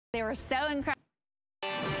They were so incredible.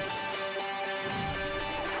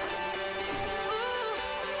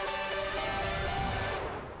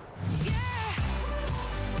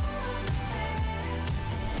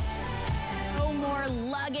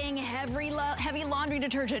 Lugging heavy laundry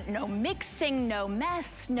detergent, no mixing, no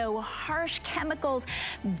mess, no harsh chemicals,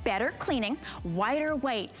 better cleaning, whiter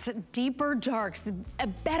whites, deeper darks, a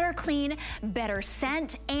better clean, better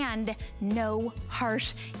scent, and no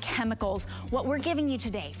harsh chemicals. What we're giving you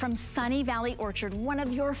today from Sunny Valley Orchard, one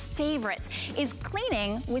of your favorites, is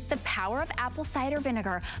cleaning with the power of apple cider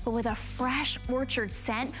vinegar, but with a fresh orchard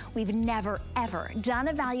scent. We've never, ever done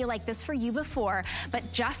a value like this for you before, but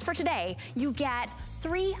just for today, you get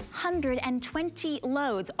 320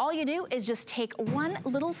 loads. All you do is just take one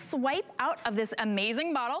little swipe out of this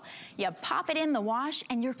amazing bottle, you pop it in the wash,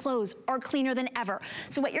 and your clothes are cleaner than ever.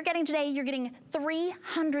 So what you're getting today, you're getting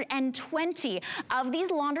 320 of these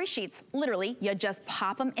laundry sheets. Literally, you just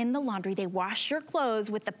pop them in the laundry. They wash your clothes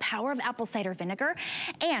with the power of apple cider vinegar,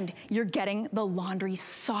 and you're getting the laundry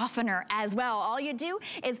softener as well. All you do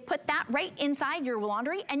is put that right inside your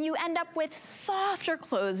laundry, and you end up with softer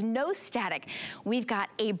clothes, no static. We've got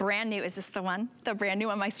a brand new, is this the one? The brand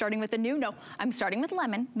new, am I starting with the new? No, I'm starting with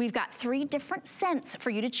lemon. We've got 3 different scents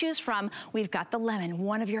for you to choose from. We've got the lemon,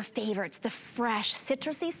 one of your favorites, the fresh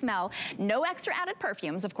citrusy smell, no extra added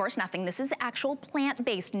perfumes, of course, nothing. This is actual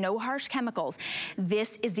plant-based, no harsh chemicals.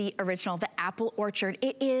 This is the original, the Apple Orchard.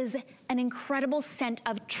 It is an incredible scent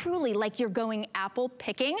of truly like you're going apple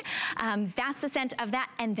picking. That's the scent of that.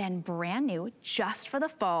 And then brand new, just for the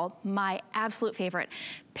fall, my absolute favorite,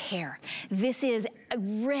 pear. This is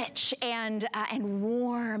rich and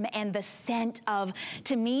warm, and the scent of,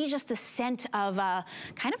 to me, just the scent of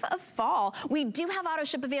kind of a fall. We do have auto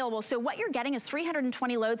ship available, so what you're getting is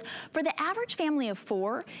 320 loads. For the average family of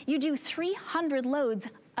 4, you do 300 loads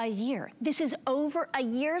a year. This is over a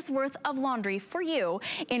year's worth of laundry for you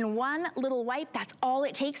in one little wipe. That's all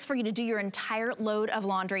it takes for you to do your entire load of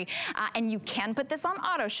laundry. And you can put this on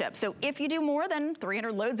auto ship. So if you do more than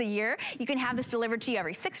 300 loads a year, you can have this delivered to you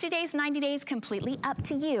every 60 days, 90 days, completely up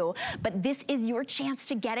to you. But this is your chance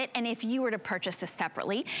to get it. And if you were to purchase this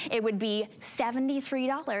separately, it would be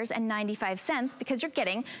 $73.95 because you're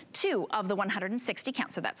getting 2 of the 160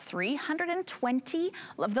 count. So that's 320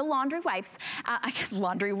 of the laundry wipes,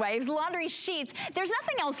 laundry sheets. There's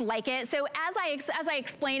nothing else like it. So as I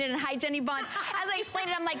explained it, and hi Jenny Bond, as I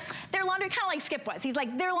explained it, I'm like, their laundry, kind of like Skip was. He's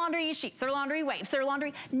like, their laundry sheets, their laundry wipes, their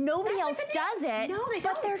laundry. Nobody else does it. No, they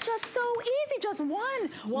don't. But they're just so easy. Just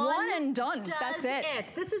one and done. That's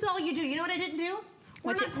it. This is all you do. You know what I didn't do?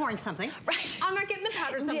 We're not pouring something. Right. I'm not getting the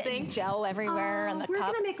powder something. Gel everywhere on the cup. We're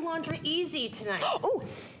gonna make laundry easy tonight. Oh,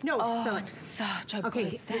 no, smell it. Such a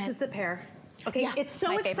good scent. This is the pear. Okay, yeah, it's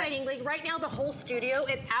so exciting. Like right now, the whole studio,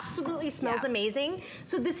 it absolutely smells amazing.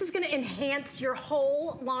 So this is gonna enhance your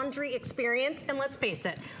whole laundry experience. And let's face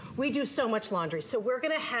it, we do so much laundry. So we're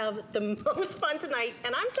gonna have the most fun tonight.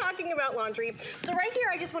 And I'm talking about laundry. So right here,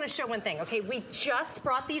 I just wanna show one thing. Okay, we just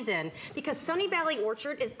brought these in because Sunny Valley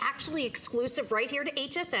Orchard is actually exclusive right here to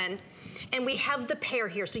HSN. And we have the pear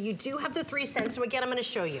here. So you do have the 3 scents. So again, I'm gonna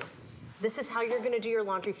show you. This is how you're gonna do your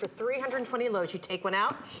laundry for 320 loads. You take one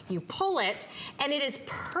out, you pull it, and it is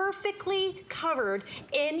perfectly covered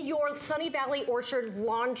in your Sunny Valley Orchard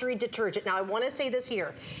laundry detergent. Now I wanna say this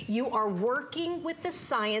here. You are working with the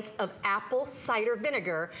science of apple cider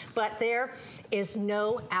vinegar, but there is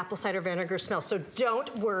no apple cider vinegar smell, so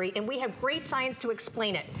don't worry. And we have great science to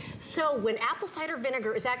explain it. So when apple cider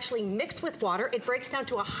vinegar is actually mixed with water, it breaks down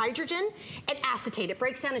to a hydrogen and acetate. It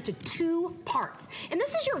breaks down into 2 parts. And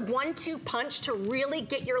this is your 1-2 punch to really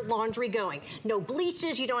get your laundry going. No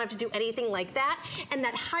bleaches, you don't have to do anything like that. And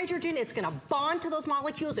that hydrogen, it's gonna bond to those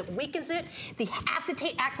molecules, it weakens it. The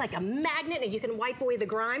acetate acts like a magnet and you can wipe away the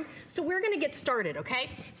grime. So we're gonna get started, okay?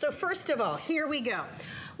 So first of all, here we go.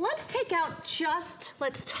 Let's take out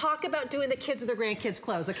let's talk about doing the kids or the grandkids'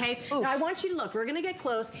 clothes, okay? Oof. Now I want you to look, we're gonna get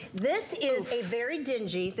close. This is a very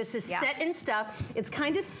dingy, this is set in stuff. It's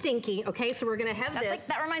kind of stinky, okay? So we're gonna have this. Like,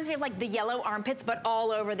 that reminds me of like the yellow armpits, but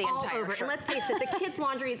all over the entire shirt. And let's face it, the kids'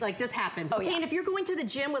 laundry, like this happens, okay? And if you're going to the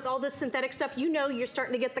gym with all this synthetic stuff, you know you're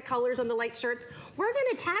starting to get the colors on the light shirts. We're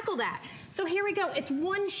gonna tackle that. So here we go, it's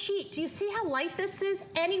 1 sheet. Do you see how light this is?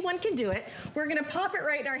 Anyone can do it. We're gonna pop it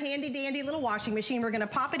right in our handy dandy little washing machine. We're gonna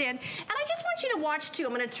pop it in. And I just want you to watch too.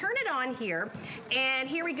 I'm gonna turn it on here. And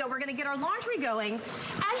here we go. We're gonna get our laundry going.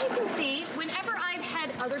 As you can see, whenever I've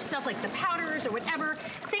had other stuff like the powders or whatever,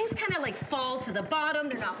 things kind of like fall to the bottom.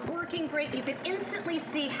 They're not working great. You can instantly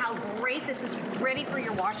see how great this is ready for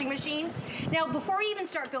your washing machine. Now, before we even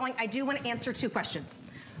start going, I do want to answer 2 questions.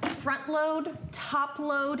 front load, top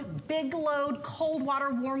load, big load, cold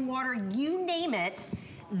water, warm water, you name it,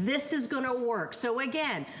 this is gonna work. So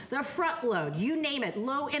again, the front load, you name it,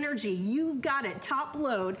 low energy, you've got it, top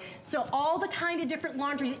load. So all the kind of different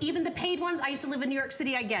laundries, even the paid ones, I used to live in New York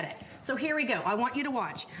City, I get it. So here we go, I want you to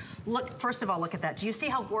watch. Look, first of all, look at that. Do you see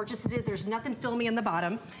how gorgeous it is? There's nothing filmy in the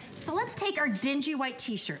bottom. So let's take our dingy white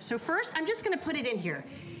t-shirt. So first, I'm just gonna put it in here.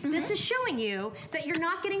 This is showing you that you're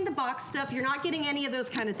not getting the box stuff, you're not getting any of those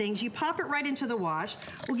kind of things. You pop it right into the wash.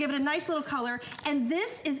 We'll give it a nice little color. And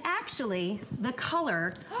this is actually the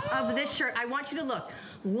color of this shirt. I want you to look.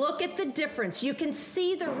 Look at the difference. You can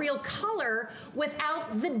see the real color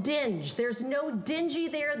without the dinge. There's no dingy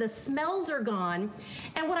there. The smells are gone.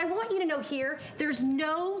 And what I want you to know here, there's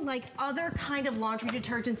no like other kind of laundry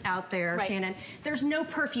detergents out there, right, Shannon. There's no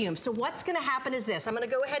perfume. So what's gonna happen is this. I'm gonna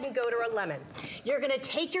go ahead and go to our lemon. You're gonna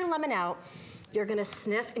take your lemon out, you're gonna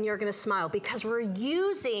sniff and you're gonna smile because we're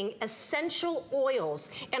using essential oils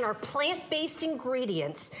and our plant-based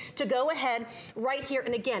ingredients to go ahead right here.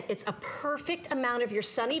 And again, it's a perfect amount of your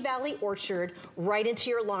Sunny Valley Orchard right into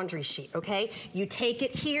your laundry sheet, okay? You take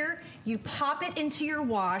it here, you pop it into your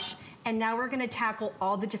wash, and now we're gonna tackle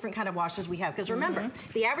all the different kind of washes we have. Because remember,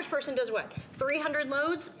 the average person does what? 300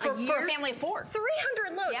 loads a year? For a family of 4.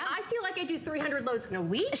 300 loads. Yeah. I feel like I do 300 loads in a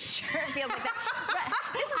week. Sure, it feels like that.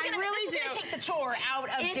 This is gonna take the chore out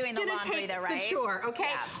of doing the laundry though, right? It's gonna take the chore, okay?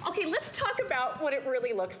 Yeah. Okay, let's talk about what it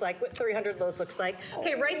really looks like, what 300 loads looks like.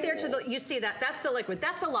 Okay, right there to the, you see that, that's the liquid.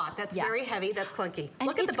 That's a lot, that's very heavy, that's clunky. And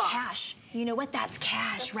look at the box. Cash. You know what? That's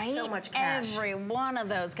cash, that's right? So much cash. Every one of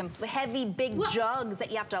those heavy, big jugs that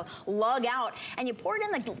you have to lug out, and you pour it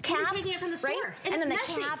in the cap, you're taking it from the store, right? and then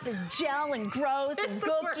messy. The cap is gel and gross and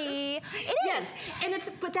gooky. It is. Yes, and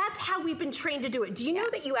but that's how we've been trained to do it. Do you know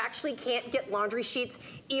that you actually can't get laundry sheets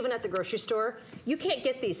even at the grocery store? You can't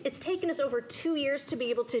get these. It's taken us over 2 years to be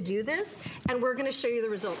able to do this, and we're gonna show you the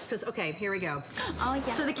results, because, okay, here we go. Oh,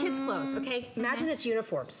 yeah. So the kids' clothes, okay? Imagine it's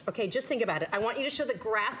uniforms, okay? Just think about it. I want you to show the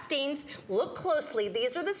grass stains. Look closely.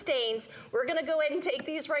 These are the stains. We're gonna go ahead and take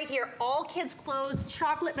these right here. All kids' clothes,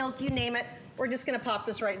 chocolate milk, you name it. We're just gonna pop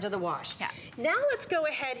this right into the wash. Yeah. Now let's go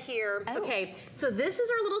ahead here. Oh. Okay, so this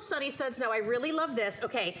is our little study sets. Now I really love this.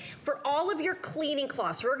 Okay, for all of your cleaning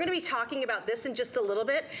cloths, we're gonna be talking about this in just a little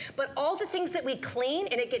bit, but all the things that we clean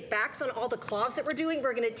and it get backs on all the cloths that we're doing,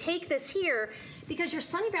 we're gonna take this here because your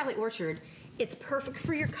Sunny Valley Orchard, it's perfect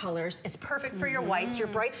for your colors. It's perfect for your whites. Your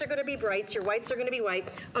brights are gonna be brights. Your whites are gonna be white.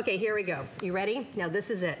 Okay, here we go. You ready? Now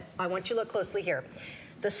this is it. I want you to look closely here.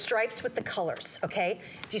 The stripes with the colors, okay?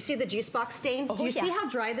 Do you see the juice box stain? Do you see how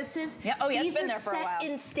dry this is? Yeah. Oh yeah, These it's been there for a while. These are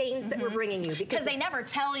set in stains that we're bringing you. Because they never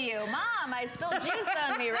tell you, Mom, I spilled juice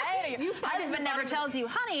on me, right? Your husband never tells you,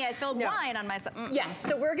 honey, I spilled wine on myself. Yeah,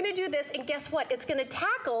 so we're gonna do this, and guess what? It's gonna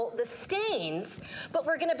tackle the stains, but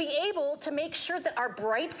we're gonna be able to make sure that our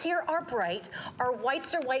brights here are bright, our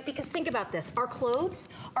whites are white, because think about this, our clothes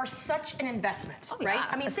are such an investment, right?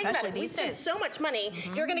 I mean, think about it, we spend so much money,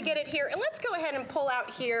 you're gonna get it here, and let's go ahead and pull out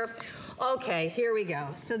here. Okay, here we go.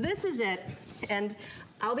 So this is it, and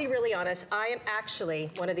I'll be really honest, I am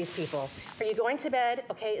actually one of these people. Are you going to bed,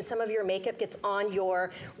 okay, and some of your makeup gets on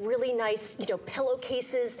your really nice, you know,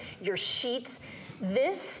 pillowcases, your sheets.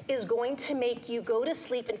 This is going to make you go to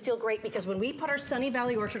sleep and feel great, because when we put our Sunny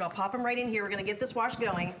Valley Orchard, I'll pop them right in here, we're gonna get this wash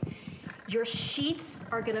going. Your sheets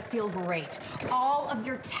are gonna feel great. All of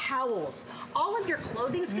your towels, all of your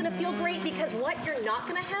clothing's gonna feel great, because what you're not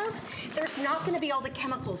gonna have, there's not gonna be all the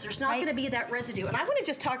chemicals, there's not gonna be that residue. And I wanna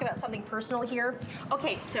just talk about something personal here.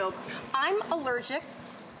 Okay, so I'm allergic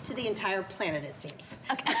to the entire planet, it seems.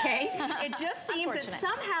 Okay? It just seems that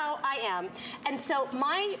somehow I am. And so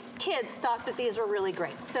my kids thought that these were really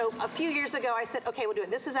great. So a few years ago, I said, okay, we'll do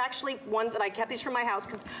it. This is actually one that I kept these from my house,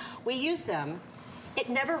 because we use them. It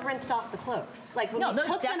never rinsed off the clothes. Like when we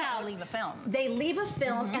took them out, leave a film. They leave a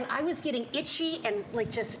film, and I was getting itchy and like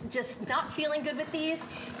just not feeling good with these.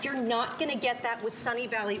 You're not gonna get that with Sunny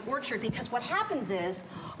Valley Orchard, because what happens is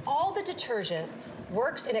all the detergent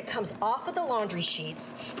works and it comes off of the laundry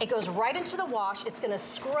sheets. It goes right into the wash. It's gonna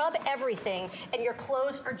scrub everything, and your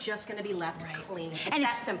clothes are just gonna be left clean. It's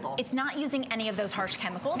that simple. It's not using any of those harsh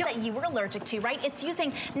chemicals that you were allergic to, right? It's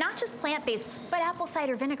using not just plant-based, but apple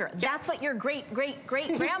cider vinegar. That's what your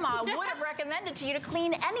great-great-great-grandma would have recommended to you to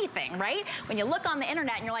clean anything, right? When you look on the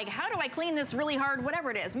internet and you're like, how do I clean this really hard, whatever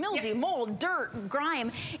it is, mildew, mold, dirt, grime,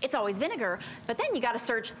 it's always vinegar. But then you gotta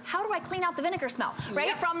search, how do I clean out the vinegar smell,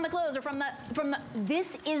 right? From the clothes or from the,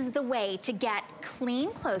 this is the way to get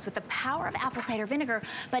clean clothes with the power of apple cider vinegar,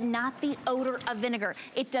 but not the odor of vinegar.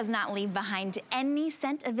 It does not leave behind any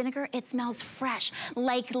scent of vinegar. It smells fresh,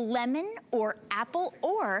 like lemon or apple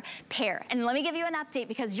or pear. And let me give you an update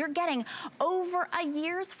because you're getting over a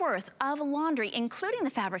year's worth of laundry, including the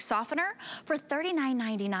fabric softener for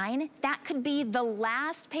 $39.99. That could be the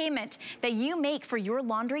last payment that you make for your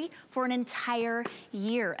laundry for an entire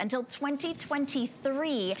year until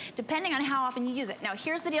 2023, depending on how often you use it. Now,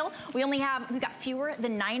 here's the deal. We've got fewer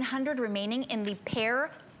than 900 remaining in the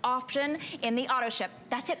pear option in the auto ship.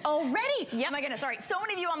 That's it already. Yep. Oh my goodness. All right. So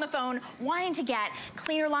many of you on the phone wanting to get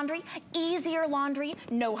cleaner laundry, easier laundry,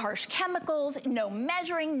 no harsh chemicals, no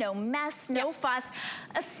measuring, no mess, no fuss,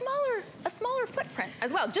 a smaller footprint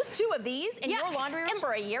as well. Just 2 of these in your laundry room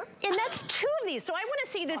for a year. And that's 2 of these. So I want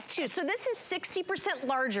to see this too. So this is 60%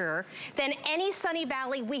 larger than any Sunny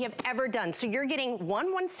Valley we have ever done. So you're getting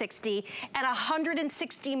 160 and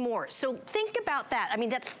 160 more. So think about that. I mean,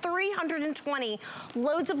 that's 320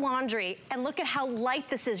 loads of laundry, and look at how light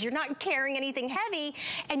this is. You're not carrying anything heavy,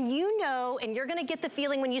 and you know, and you're gonna get the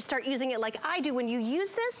feeling when you start using it like I do. When you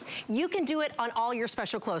use this, you can do it on all your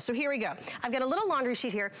special clothes. So here we go. I've got a little laundry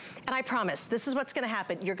sheet here, and I promise, this is what's gonna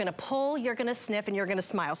happen. You're gonna pull, you're gonna sniff, and you're gonna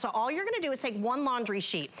smile. So all you're gonna do is take 1 laundry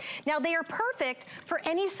sheet. Now, they are perfect for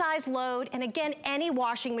any size load, and again, any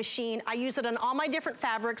washing machine. I use it on all my different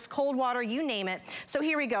fabrics, cold water, you name it. So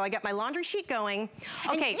here we go. I got my laundry sheet going.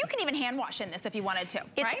 Okay. And you can even hand wash in this if you wanted to.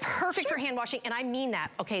 It's perfect for hand washing, and I mean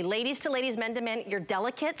that. Okay, ladies to ladies, men to men, your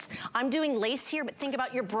delicates. I'm doing lace here, but think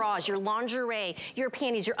about your bras, your lingerie, your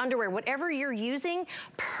panties, your underwear, whatever you're using,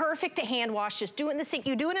 perfect to hand wash. Just do it in the sink.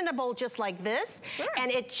 You do it in a bowl just like this,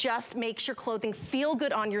 and it just makes your clothing feel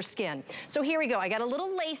good on your skin. So here we go. I got a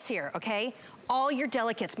little lace here, okay? All your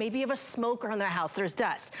delicates. Maybe you have a smoker in their house, there's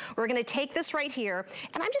dust. We're gonna take this right here,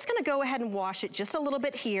 and I'm just gonna go ahead and wash it just a little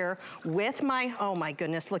bit here with my, oh my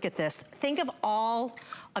goodness, look at this. Think of all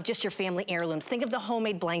of just your family heirlooms. Think of the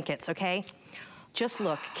homemade blankets, okay? Just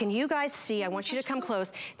look, can you guys see? I want you to come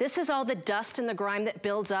close. This is all the dust and the grime that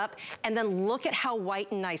builds up, and then look at how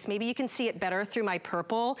white and nice. Maybe you can see it better through my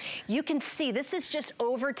purple. You can see this is just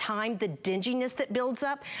over time, the dinginess that builds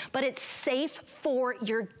up, but it's safe for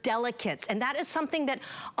your delicates. And that is something that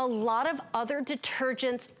a lot of other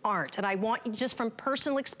detergents aren't. And I want, just from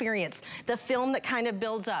personal experience, the film that kind of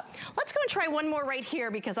builds up. Let's go and try one more right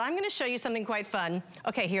here because I'm gonna show you something quite fun.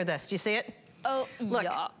 Okay, hear this, do you see it? Oh, look,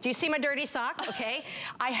 yeah. Do you see my dirty sock? Okay.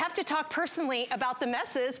 I have to talk personally about the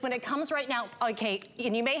messes when it comes right now. Okay,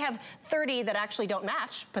 and you may have 30 that actually don't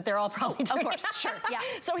match, but they're all probably dirty. Of course, sure, yeah.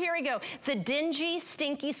 So here we go. The dingy,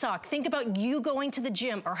 stinky sock. Think about you going to the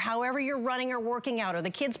gym or however you're running or working out or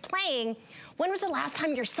the kids playing. When was the last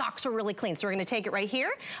time your socks were really clean? So we're gonna take it right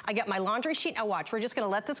here. I got my laundry sheet. Now watch, we're just gonna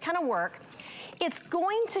let this kind of work. It's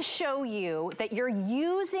going to show you that you're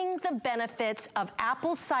using the benefits of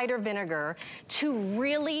apple cider vinegar to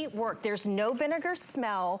really work. There's no vinegar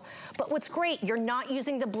smell, but what's great, you're not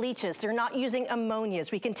using the bleaches, they're not using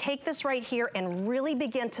ammonias. We can take this right here and really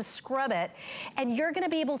begin to scrub it, and you're gonna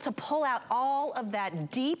be able to pull out all of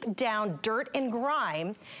that deep down dirt and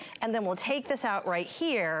grime, and then we'll take this out right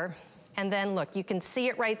here. And then look, you can see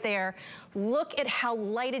it right there. Look at how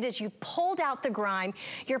light it is. You pulled out the grime,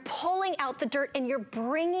 you're pulling out the dirt, and you're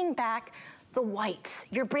bringing back the whites.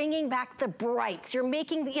 You're bringing back the brights. You're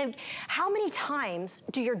making the, how many times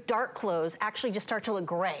do your dark clothes actually just start to look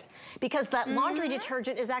gray? Because that laundry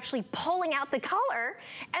detergent is actually pulling out the color,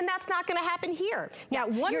 and that's not gonna happen here. Now,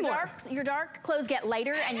 your dark clothes get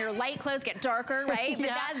lighter and your light clothes get darker, right?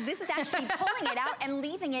 But this is actually pulling it out and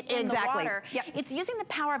leaving it in the water. Yep. It's using the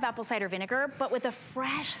power of apple cider vinegar, but with a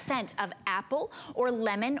fresh scent of apple or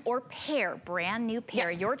lemon or pear, brand new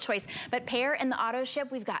pear, your choice. But pear in the auto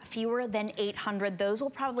ship, we've got fewer than 800. Those will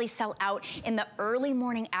probably sell out in the early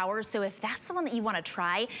morning hours. So if that's the one that you want to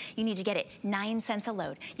try, you need to get it 9 cents a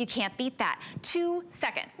load. You can't beat that. 2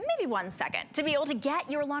 seconds, maybe 1 second to be able to get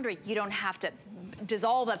your laundry. You don't have to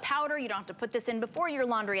dissolve a powder. You don't have to put this in before your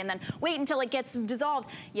laundry and then wait until it gets dissolved.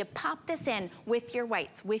 You pop this in with your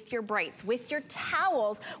whites, with your brights, with your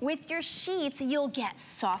towels, with your sheets. You'll get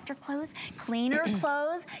softer clothes, cleaner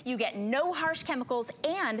clothes. You get no harsh chemicals,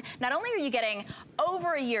 and not only are you getting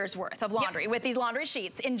over a year's worth of laundry with these laundry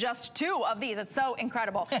sheets in just 2 of these. It's so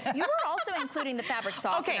incredible. You are also including the fabric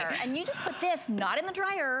softener, and you just put this not in the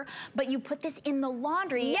dryer, but you put this in the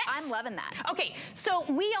laundry. I'm loving that. Okay, so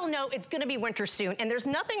we all know it's gonna be winter soon. soon. And there's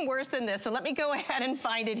nothing worse than this, so let me go ahead and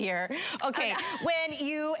find it here. Okay, when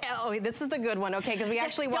you, this is the good one, okay, because we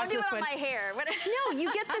actually watched this one. Don't do it on my hair. No,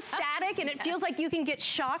 you get the static and it feels like you can get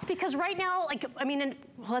shocked because right now, like, I mean,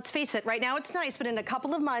 let's face it, right now it's nice, but in a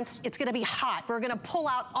couple of months, it's gonna be hot. We're gonna pull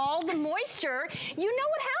out all the moisture. You know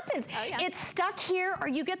what happens. It's stuck here, or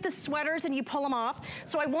you get the sweaters and you pull them off.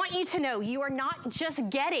 So I want you to know, you are not just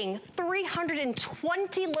getting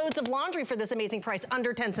 320 loads of laundry for this amazing price,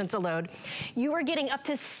 under 10 cents a load. You are getting up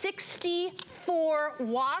to 64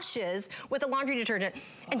 washes with a laundry detergent.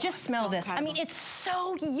 And just smell this. Incredible. I mean, it's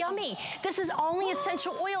so yummy. This is only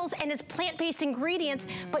essential oils and it's plant-based ingredients,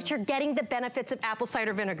 but you're getting the benefits of apple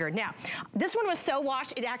cider vinegar. Now, this one was so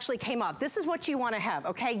washed, it actually came off. This is what you want to have,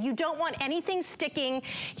 okay? You don't want anything sticking.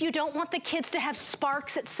 You don't want the kids to have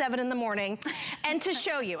sparks at 7 in the morning. And to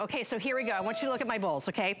show you, okay, so here we go. I want you to look at my bowls,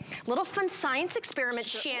 okay? Little fun science experiment,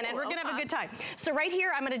 Shannon. We're gonna have a good time. So right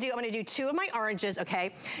here, I'm gonna do 2 of my oranges,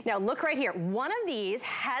 okay? Now look right here. One of these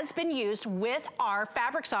has been used with our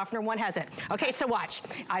fabric softener, one hasn't. Okay, so watch.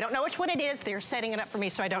 I don't know which one it is. They're setting it up for me,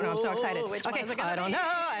 so I don't know. I'm so excited. Which one is it gonna I don't know.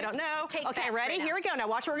 I don't know. Okay, ready? Here we go. Now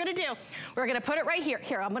watch what we're gonna do. We're gonna put it right here.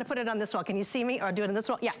 Here, I'm gonna put it on this wall. Can you see me? Or do it on this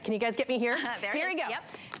wall? Yeah, can you guys get me here? Here we go.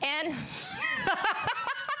 Yep. And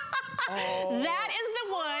that is the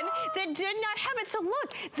one that did not have it. So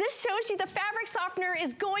look, this shows you the fabric softener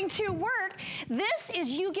is going to work. This is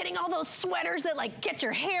you getting all those sweaters that like get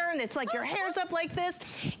your hair and it's like your hair's up like this.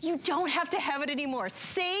 You don't have to have it anymore.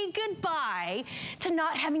 Say goodbye to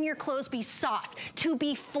not having your clothes be soft, to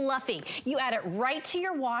be fluffy. You add it right to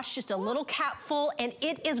your wash, just a little capful, and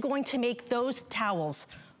it is going to make those towels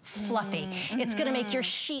fluffy. It's gonna make your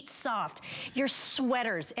sheets soft, your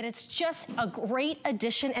sweaters, and it's just a great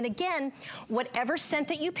addition. And again, whatever scent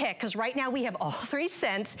that you pick, because right now we have all 3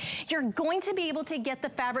 scents, you're going to be able to get the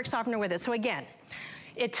fabric softener with it. So again,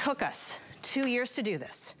 it took us 2 years to do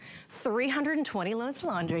this. 320 loads of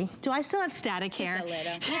laundry. Do I still have static hair? Just a little.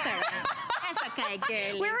 That's all right. That's okay,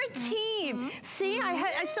 girlie. We're a team. See,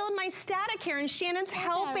 I still have my static hair and Shannon's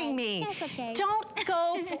helping me. That's okay. Don't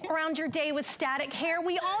go around your day with static hair.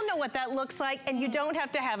 We all know what that looks like, and you don't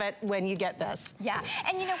have to have it when you get this. Yeah,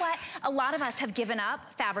 and you know what? A lot of us have given up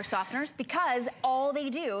fabric softeners because all they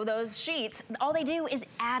do, those sheets, all they do is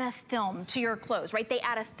add a film to your clothes, right? They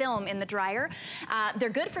add a film in the dryer. They're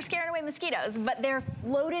good for scaring away mosquitoes, but they're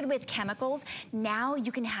loaded with chemicals. Now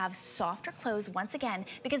you can have softer clothes once again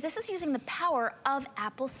because this is using the power of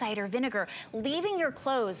apple cider vinegar, leaving your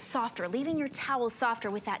clothes softer, leaving your towels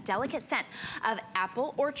softer with that delicate scent of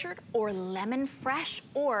apple orchard or lemon fresh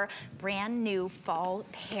or brand new fall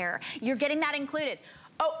pear. You're getting that included.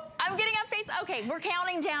 Oh, I'm getting updates. Okay, we're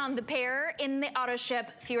counting down the pair in the auto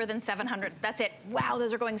ship, fewer than 700. That's it. Wow,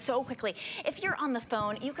 those are going so quickly. If you're on the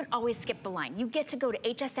phone, you can always skip the line. You get to go to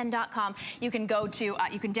hsn.com. You can go to,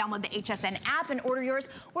 you can download the HSN app and order yours.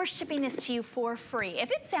 We're shipping this to you for free.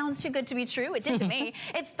 If it sounds too good to be true, it did to me.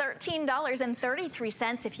 It's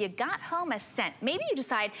 $13.33 if you got home a scent. Maybe you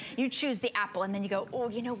decide you choose the apple and then you go, oh,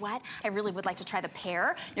 you know what? I really would like to try the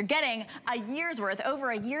pear. You're getting a year's worth,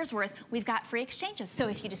 over a year's worth. We've got free exchanges. So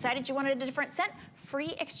if you decided you wanted a different scent,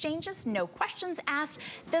 free exchanges, no questions asked.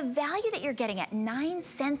 The value that you're getting at 9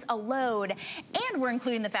 cents a load, and we're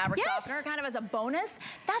including the fabric softener kind of as a bonus.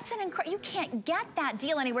 That's an incredible, you can't get that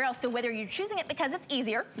deal anywhere else. So whether you're choosing it because it's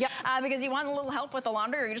easier, because you want a little help with the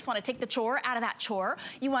laundry, or you just want to take the chore out of that chore,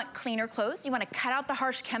 you want cleaner clothes, you want to cut out the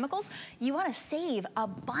harsh chemicals, you want to save a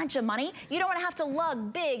bunch of money, you don't want to have to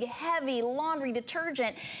lug big, heavy laundry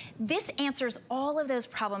detergent. This answers all of those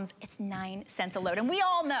problems. It's 9 cents a load. And we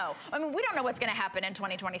all know, I mean, we don't know what's going to happen in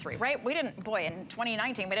 2023, right? We didn't, boy, in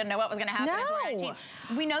 2019, we didn't know what was going to happen in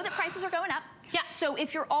 2019. We know that prices are going up. Yeah. So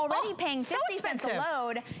if you're already paying 50 cents a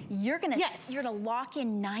load, you're gonna lock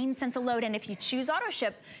in 9 cents a load. And if you choose auto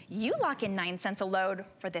ship, you lock in 9 cents a load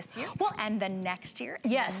for this year. Well, and the next year.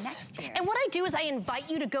 And the next year. And what I do is I invite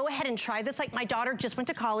you to go ahead and try this. Like my daughter just went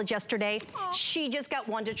to college yesterday. She just got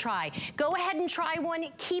one to try. Go ahead and try one,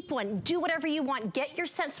 keep one, do whatever you want, get your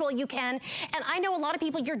scents while you can. And I know a lot of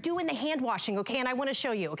people, you're doing the hand washing, okay? And I wanna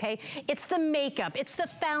show you, okay? It's the makeup, it's the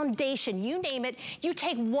foundation, you name it. You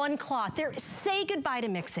take one cloth. Say goodbye to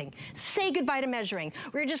mixing. Say goodbye to measuring.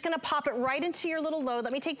 We're just gonna pop it right into your little load.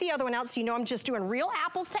 Let me take the other one out so you know I'm just doing real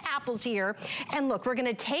apples to apples here. And look, we're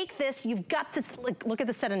gonna take this, you've got this, look at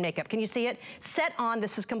the set and makeup. Can you see it? Set on,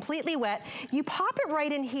 this is completely wet. You pop it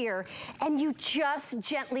right in here and you just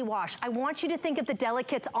gently wash. I want you to think of the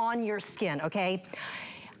delicates on your skin, okay?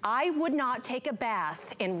 I would not take a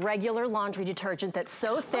bath in regular laundry detergent that's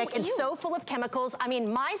so thick and so full of chemicals. I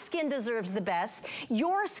mean, my skin deserves the best.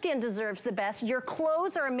 Your skin deserves the best. Your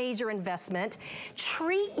clothes are a major investment.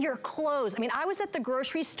 Treat your clothes. I mean, I was at the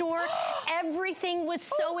grocery store. Everything was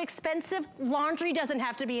so expensive. Laundry doesn't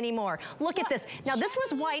have to be anymore. Look at this. Now, this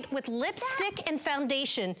was white with lipstick and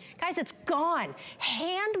foundation. Guys, it's gone.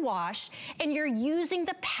 Hand washed, and you're using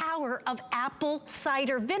the power of apple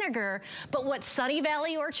cider vinegar. But what Sunny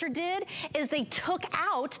Valley Orchard did is they took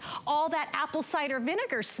out all that apple cider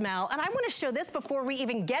vinegar smell. And I want to show this before we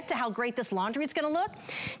even get to how great this laundry is going to look.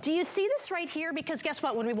 Do you see this right here? Because guess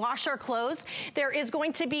what? When we wash our clothes, there is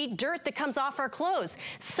going to be dirt that comes off our clothes.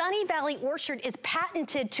 Sunny Valley Orchard is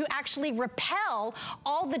patented to actually repel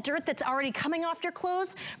all the dirt that's already coming off your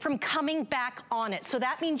clothes from coming back on it. So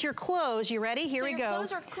that means your clothes, you ready? Here we go. Your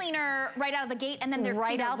clothes are cleaner right out of the gate, and then they're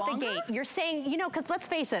right cleaner out longer? the gate. You're saying, you know, because let's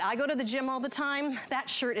face it, I go to the gym all the time. That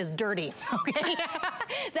shirt is dirty, okay?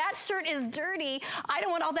 That shirt is dirty. I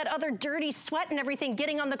don't want all that other dirty sweat and everything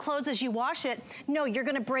getting on the clothes as you wash it. No, you're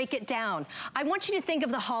gonna break it down. I want you to think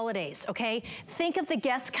of the holidays, okay? Think of the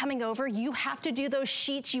guests coming over. You have to do those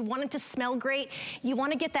sheets. You want it to smell great. You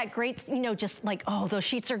want to get that great, you know, just like, oh, those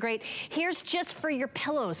sheets are great. Here's just for your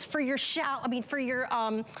pillows, for your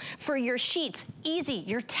for your sheets. Easy.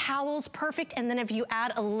 Your towels, perfect. And then if you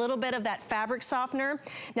add a little bit of that fabric softener.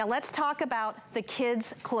 Now let's talk about the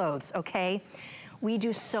kids' clothes, okay? We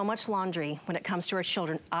do so much laundry when it comes to our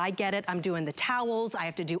children. I get it. I'm doing the towels. I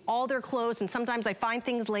have to do all their clothes, and sometimes I find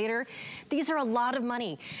things later. These are a lot of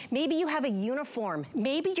money. Maybe you have a uniform.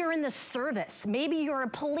 Maybe you're in the service. Maybe you're a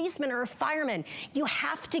policeman or a fireman. You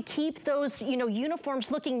have to keep those, you know,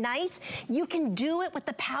 uniforms looking nice. You can do it with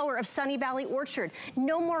the power of Sunny Valley Orchard.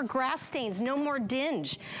 No more grass stains, no more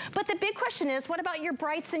dinge. But the big question is, what about your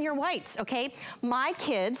brights and your whites, okay? My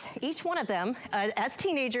kids, each one of them, as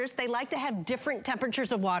teenagers, they like to have different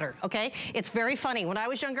temperatures of water, okay? It's very funny. When I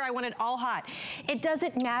was younger, I wanted all hot. It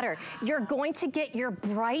doesn't matter. You're going to get your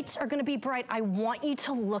brights are gonna be bright. I want you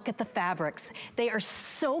to look at the fabrics. They are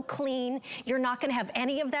so clean. You're not gonna have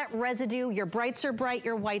any of that residue. Your brights are bright,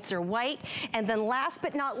 your whites are white. And then last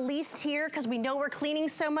but not least here, because we know we're cleaning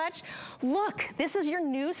so much, look, this is your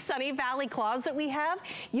new Sunny Valley cloths that we have.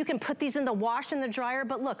 You can put these in the wash and the dryer,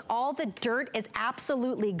 but look, all the dirt is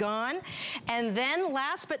absolutely gone. And then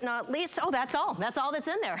last but not least, oh, that's all. That's all that's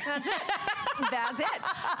in there. That's it. That's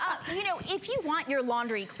it. You know, if you want your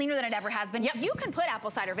laundry cleaner than it ever has been, you can put apple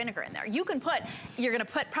cider vinegar in there. You're gonna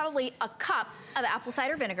put probably a cup of apple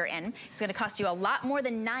cider vinegar in. It's gonna cost you a lot more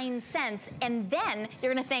than 9 cents. And then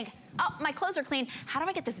you're gonna think, oh, my clothes are clean. How do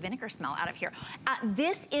I get this vinegar smell out of here?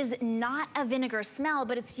 This is not a vinegar smell,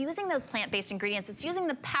 but it's using those plant-based ingredients. It's using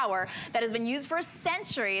the power that has been used for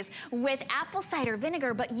centuries with apple cider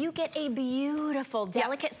vinegar, but you get a beautiful,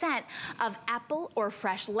 delicate scent of apple or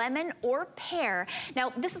fresh lemon or pear.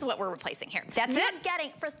 Now, this is what we're replacing here. That's it?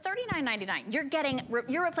 Getting, for $39.99,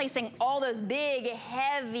 you're replacing all those big,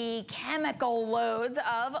 heavy, chemical loads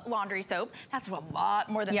of laundry soap. That's a lot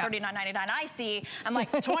more than $39.99 I see. I'm like,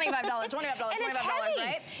 $25, $25, and it's heavy.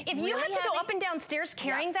 Right? If you have to go up and down stairs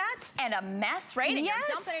carrying that. And a mess, right? And you're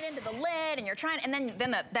dumping it into the lid and you're trying, and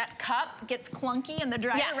then that cup gets clunky in the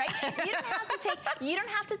dryer, right? You don't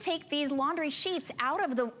have to take these laundry sheets out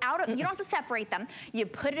of, you don't have to separate them. You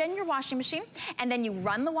put it in your washing machine and then you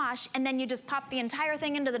run the wash and then you just pop the entire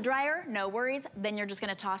thing into the dryer, no worries, then you're just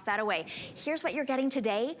gonna toss that away. Here's what you're getting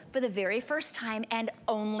today for the very first time and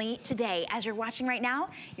only today. As you're watching right now,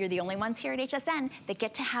 you're the only ones here at HSN that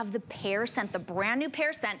get to have the pear scent, the brand new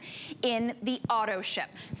pear scent in the auto ship.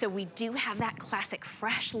 So we do have that classic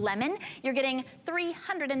fresh lemon. You're getting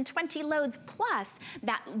 320 loads plus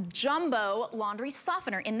that jumbo laundry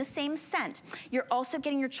softener in the same scent. You're also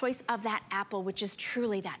getting your choice of that apple, which is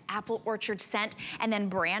truly that apple orchard scent, and then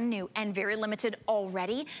brand new and very limited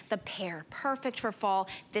already, the pear, perfect for fall.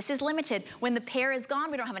 This is limited. When the pear is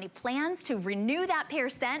gone, we don't have any plans to renew that pear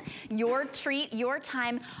scent. Your treat, your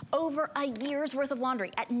time, over a year's worth of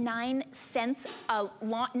laundry at 9 cents a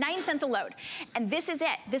load. And this is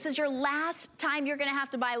it. This is your last time you're gonna have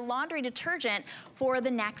to buy laundry detergent for the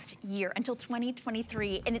next year until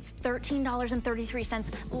 2023, and it's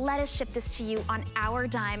 $13.33. Let us ship this to you on our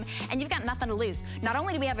dime, and you've got nothing to lose. Not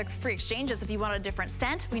only do we have a free exchanges if you want a different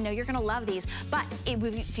scent, we know you're gonna love these, but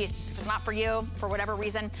if it's not for you, for whatever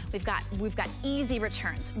reason, we've got easy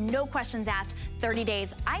returns, no questions asked, 30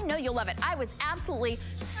 days. I know you'll love it. I was absolutely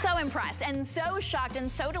so impressed and so shocked and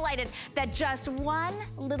so delighted that just one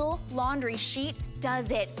little laundry sheet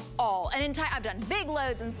does it all. I've done big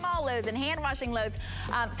loads and small loads and hand washing loads.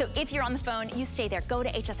 So if you're on the phone, you stay there. Go to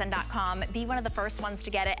hsn.com. Be one of the first ones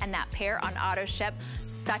to get it, and that pair on auto ship.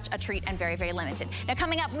 such a treat and very, very limited. Now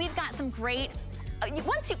coming up, we've got some great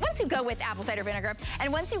once you go with apple cider vinegar,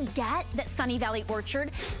 and once you get that Sunny Valley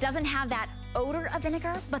Orchard doesn't have that odor of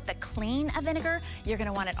vinegar, but the clean of vinegar, you're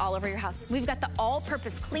gonna want it all over your house. We've got the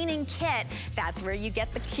all-purpose cleaning kit. That's where you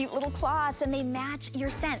get the cute little cloths and they match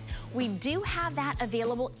your scent. We do have that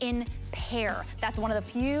available in pair. That's one of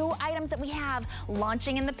the few items that we have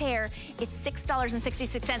launching in the pair. It's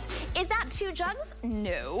 $6.66. Is that 2 jugs?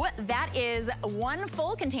 No, that is 1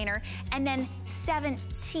 full container and then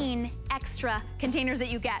 17 extra containers that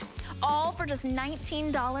you get, all for just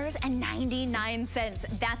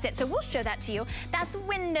 $19.99. That's it. So we'll show that to you. That's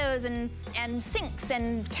windows and sinks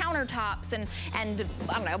and countertops and I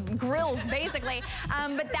don't know, grills basically.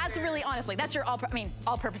 But that's really, honestly, that's your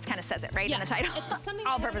all-purpose kind of says it, right, in the title. It's something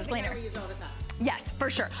all-purpose cleaner. We use all the time. Yes, for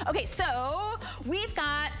sure. Okay, so we've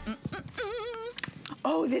got,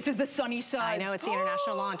 oh, this is the Sunny Suds. I know, it's the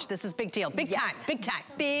international launch. This is big deal. Big time, big time.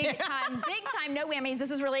 Big time, big time, no whammies. This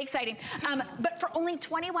is really exciting. But for only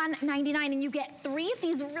 $21.99, and you get 3 of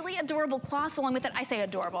these really adorable cloths along with it. I say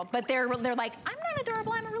adorable, but they're like, I'm not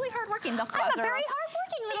adorable, I'm really hardworking. The cloths are very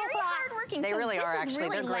hardworking little cloth. They really are, actually.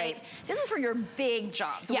 They're great. This is for your big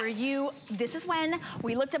jobs, where this is when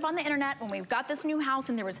we looked up on the internet when we got this new house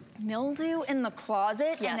and there was mildew in the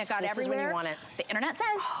closet and it got everywhere. Is when you want it. The internet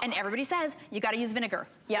says, and everybody says, you gotta use vinegar.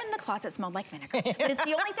 And the closet smelled like vinegar. But it's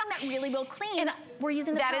the only thing that really will clean. And we're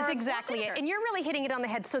using the power That is exactly it. And you're really hitting it on the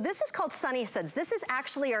head. So this is called Sunny Suds. This is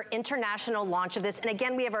actually our international launch of this. And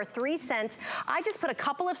again, we have our 3 scents. I just put a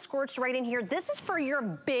couple of squirts right in here. This is for your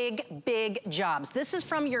big, big jobs. This is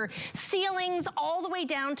from your ceilings all the way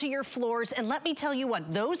down to your floors. And let me tell you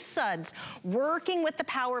what, those suds, working with the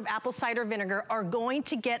power of apple cider vinegar, are going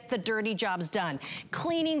to get the dirty jobs done.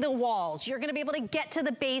 Cleaning the walls. You're gonna be able to get to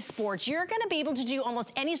the baseboards. You're gonna be able to do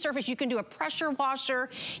almost any surface. You can do a pressure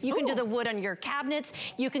washer. You can do the wood on your cabinets.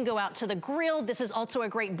 You can go out to the grill. This is also a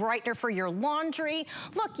great brightener for your laundry.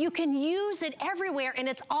 Look, you can use it everywhere, and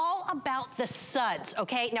it's all about the suds,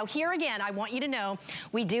 okay? Now here again, I want you to know,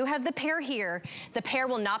 we do have the pair here. The pair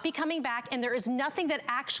will not be coming back, and there is nothing that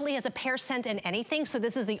actually has a pair scent in anything, so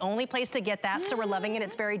this is the only place to get that, so we're loving it.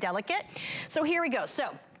 It's very delicate. So here we go. So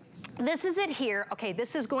this is it here. Okay,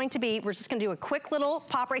 this is going to be, we're just gonna do a quick little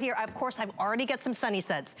pop right here. Of course, I've already got some Sunny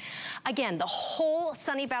Suds. Again, the whole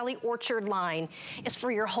Sunny Valley Orchard line is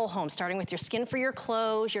for your whole home, starting with your skin for your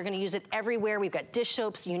clothes. You're gonna use it everywhere. We've got dish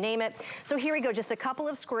soaps, you name it. So here we go, just a couple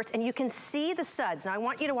of squirts, and you can see the suds. Now I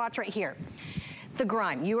want you to watch right here. The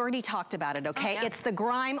grime, you already talked about it, okay? It's the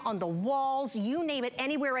grime on the walls, you name it,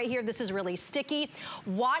 anywhere right here. This is really sticky.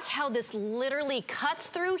 Watch how this literally cuts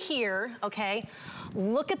through here, okay?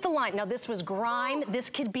 Look at the line. Now this was grime. This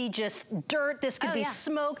could be just dirt. This could be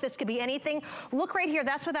smoke. This could be anything. Look right here.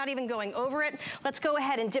 That's without even going over it. Let's go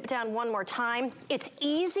ahead and dip down one more time. It's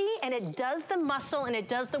easy and it does the muscle and it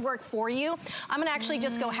does the work for you. I'm gonna actually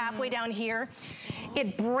just go halfway down here.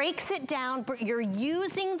 It breaks it down, but you're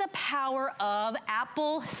using the power of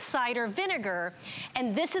apple cider vinegar,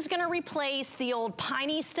 and this is gonna replace the old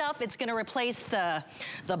piney stuff. It's gonna replace the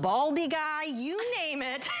baldy guy, you name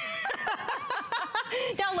it.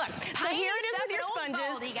 Now look, so here it is with your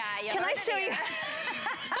sponges. Can I show you?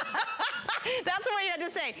 That's what you had to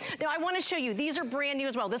say. Now I want to show you, these are brand new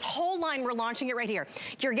as well. This whole line, we're launching it right here.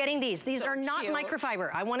 You're getting these. These are not microfiber.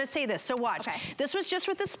 I want to say this, so watch. This was just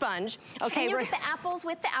with the sponge. Okay. And you get the apples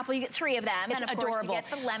with the apple. You get 3 of them. It's and of adorable. Course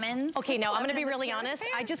you get the lemons. Okay, now I'm going to be really honest.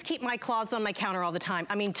 I just keep my cloths on my counter all the time.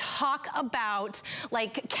 I mean, talk about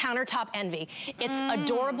like countertop envy. It's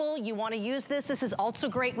adorable. You want to use this. This is also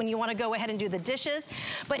great when you want to go ahead and do the dishes.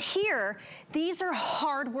 But here, these are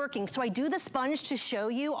hard working. So I do the sponge to show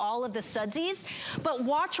you all of the sudsies. But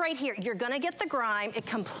watch right here. You're going to get the grime. It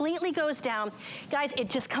completely goes down. Guys, it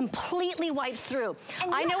just completely wipes through.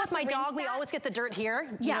 I know with my dog, we always get the dirt here.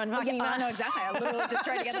 You know what I'm talking about? I know exactly. I literally just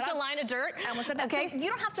tried to get just a line of dirt. I almost said that. Okay. So you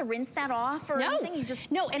don't have to rinse that off or anything. You just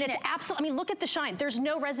and it's absolutely, I mean, look at the shine. There's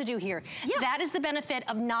no residue here. That is the benefit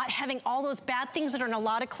of not having all those bad things that are in a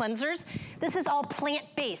lot of cleansers. This is all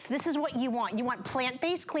plant-based. This is what you want. You want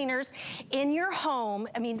plant-based cleaners in your home.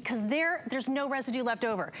 I mean, because there's no residue left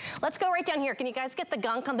over. Let's go right down here. Can you guys get the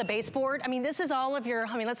gunk on the baseboard? I mean, this is all of your,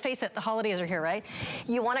 I mean, let's face it, the holidays are here, right?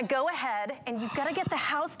 You want to go ahead and you've got to get the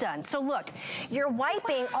house done. So look, you're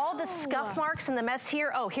wiping all the scuff marks and the mess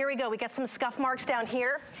here. Oh, here we go. We got some scuff marks down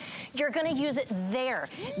here. You're going to use it there.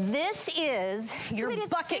 This is your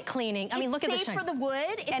bucket cleaning. I mean, look at the shine. It's safe for the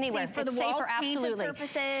wood. It's safe for the walls, painted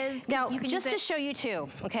surfaces. Now, just to show you too,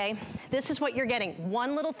 okay, this is what you're getting.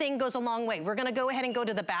 One little thing goes a long way. We're going to go ahead and go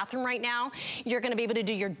to the bathroom right now. You're going to be able to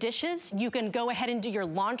to do your dishes. You can go ahead and do your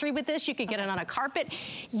laundry with this. You could get it on a carpet.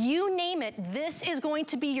 You name it, this is going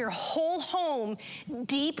to be your whole home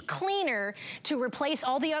deep cleaner to replace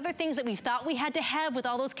all the other things that we thought we had to have with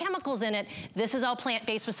all those chemicals in it. This is all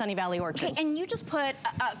plant-based with Sunny Valley Orchard. Okay, and you just put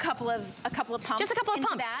a couple of pumps. Just a couple of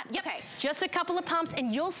pumps. That. Yep. Okay. Just a couple of pumps,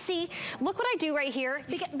 and you'll see. Look what I do right here.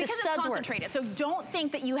 Because it's concentrated. So don't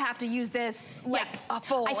think that you have to use this like a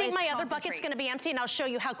full. I think my other bucket's going to be empty, and I'll show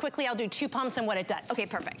you how quickly I'll do 2 pumps and what it does. Okay,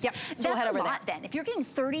 perfect. Yep. So we'll head over there. Then, if you're getting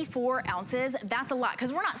 34 ounces, that's a lot.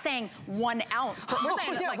 Because we're not saying 1 ounce, but we're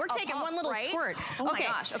saying we're taking one little squirt. Oh my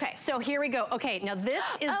gosh. Okay. So here we go. Okay, now this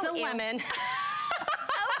is the lemon.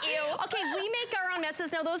 Ew. Okay, we make our own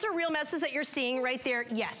messes. Now, those are real messes that you're seeing right there.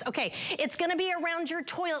 Yes, okay. It's gonna be around your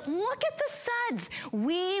toilet. Look at the suds.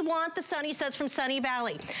 We want the Sunny Suds from Sunny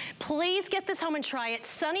Valley. Please get this home and try it.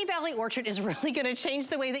 Sunny Valley Orchard is really gonna change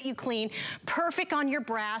the way that you clean. Perfect on your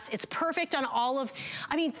brass. It's perfect on all of,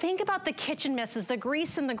 I mean, think about the kitchen messes, the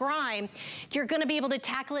grease and the grime. You're gonna be able to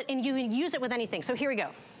tackle it, and you can use it with anything. So here we go.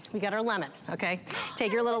 We got our lemon, okay?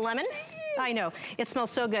 Take your little lemon. I know, it smells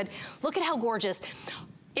so good. Look at how gorgeous.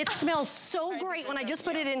 It smells so great when I just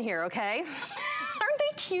put it in here, okay? Aren't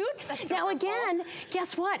they cute? Now again,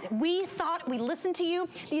 guess what? We listened to you.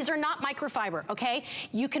 These are not microfiber, okay?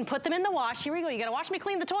 You can put them in the wash. Here we go. You gotta watch me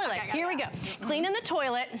clean the toilet. Here we go. Clean in the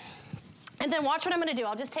toilet. And then watch what I'm gonna do.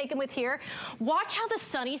 I'll just take them with here. Watch how the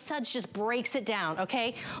Sunny Suds just breaks it down,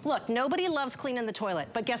 okay? Look, nobody loves cleaning the toilet,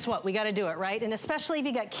 but guess what? We gotta do it, right? And especially if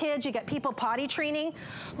you got kids, you got people potty training.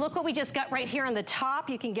 Look what we just got right here on the top.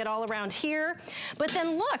 You can get all around here. But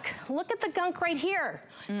then look at the gunk right here.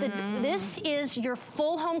 This is your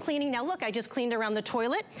full home cleaning. Now look, I just cleaned around the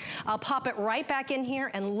toilet. I'll pop it right back in here,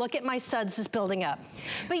 and look at my suds just building up.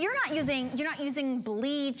 But you're not using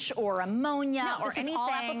bleach or ammonia or anything. This is all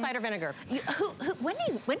apple cider vinegar. When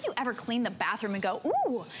do you ever clean the bathroom and go,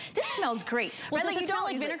 ooh, this smells great? Well, does it smell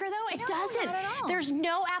like vinegar though? It doesn't. Not at all. There's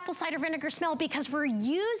no apple cider vinegar smell because we're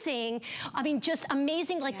using, I mean, just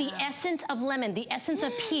amazing, like the essence of lemon, the essence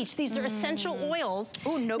of peach. These are essential oils.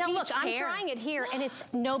 Ooh, no now peach look, I'm pear. trying it here, and it's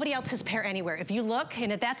nobody else's pear anywhere. If you look,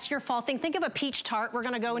 and if that's your fall thing, think of a peach tart. We're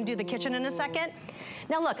gonna go and do the kitchen in a second.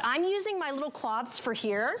 Now look, I'm using my little cloths for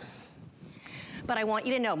here. But I want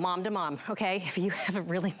you to know, mom to mom, okay? If you have a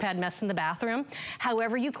really bad mess in the bathroom,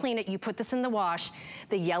 however you clean it, you put this in the wash,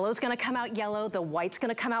 the yellow's gonna come out yellow, the white's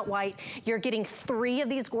gonna come out white. You're getting 3 of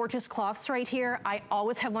these gorgeous cloths right here. I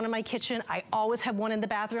always have one in my kitchen. I always have one in the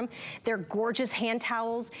bathroom. They're gorgeous hand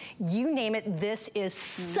towels. You name it, this is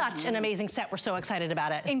such an amazing set. We're so excited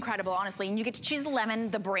about it. Incredible, honestly. And you get to choose the lemon,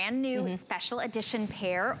 the brand new special edition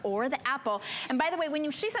pear, or the apple. And by the way, when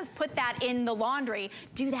she says put that in the laundry,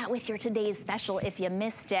 do that with your today's special. If you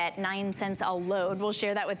missed it, 9 cents a load. We'll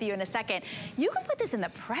share that with you in a second. You can put this in the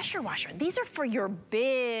pressure washer. These are for your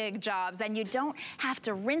big jobs, and you don't have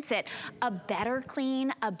to rinse it. A better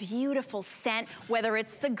clean, a beautiful scent, whether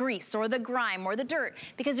it's the grease or the grime or the dirt,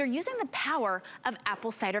 because you're using the power of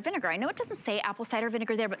apple cider vinegar. I know it doesn't say apple cider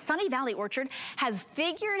vinegar there, but Sunny Valley Orchard has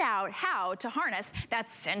figured out how to harness that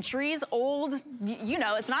centuries old, you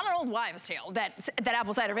know, it's not an old wives' tale that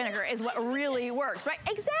apple cider vinegar is what really works, right?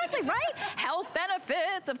 Exactly, right? Health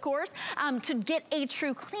benefits, of course, to get a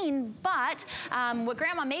true clean, but what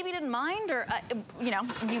Grandma maybe didn't mind, or you know,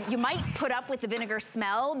 you might put up with the vinegar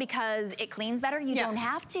smell because it cleans better. You don't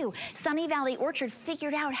have to. Sunny Valley Orchard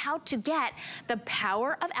figured out how to get the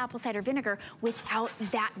power of apple cider vinegar without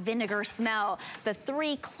that vinegar smell. The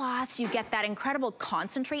 3 cloths, you get that incredible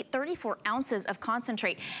concentrate, 34 ounces of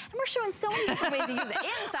concentrate, and we're showing so many different ways to use it,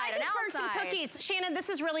 inside and outside. I just burned some cookies. Shannon, this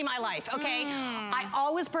is really my life, okay? I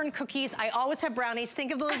always burn cookies. I always have brownies.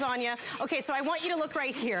 Think of the lasagna. Okay, so I want you to look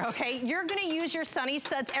right here, okay? You're gonna use your Sunny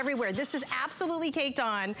Suds everywhere. This is absolutely caked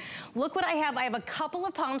on. Look what I have. I have a couple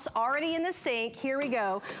of pumps already in the sink. Here we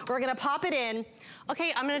go. We're gonna pop it in.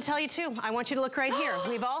 Okay, I'm gonna tell you too. I want you to look right here.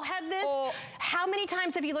 We've all had this. How many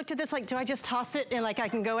times have you looked at this like, do I just toss it and like I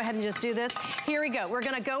can go ahead and just do this? Here we go. We're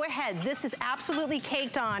gonna go ahead. This is absolutely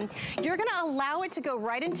caked on. You're gonna allow it to go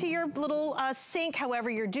right into your little sink, however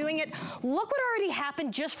you're doing it. Look what already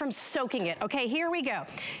happened just from soaking it. Okay, here we go.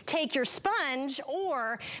 Take your sponge,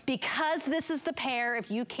 or because this is the pear, if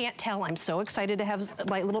you can't tell, I'm so excited to have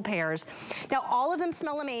my little pears. Now, all of them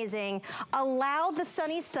smell amazing. Allow the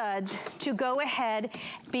Sunny Suds to go ahead,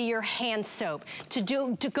 be your hand soap, to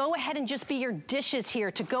go ahead and just be your dishes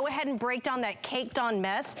here, to go ahead and break down that caked on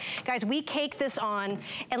mess. Guys, we cake this on,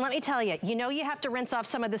 and let me tell you, you know you have to rinse off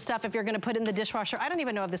some of this stuff if you're gonna put it in the dishwasher. I don't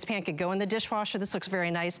even know if this pan could go in the dishwasher. This looks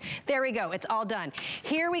very nice. There we go, it's all done.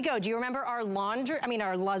 Here we go. Do you remember our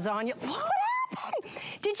lasagna? Look what happened!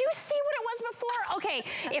 Did you see what it was these before? Okay,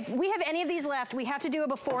 if we have any of these left, we have to do a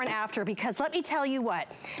before and after, because let me tell you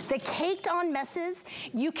what, the caked on messes,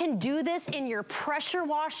 you can do this in your pressure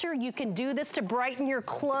washer, you can do this to brighten your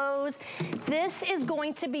clothes. This is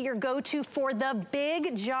going to be your go-to for the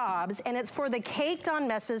big jobs, and it's for the caked on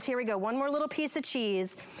messes. Here we go, one more little piece of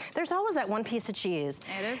cheese. There's always that one piece of cheese.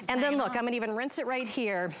 It is. And then look, I'm gonna even rinse it right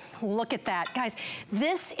here. Look at that. Guys,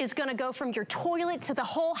 this is gonna go from your toilet to the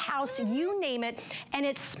whole house, you name it, and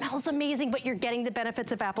it smells amazing, but you're getting the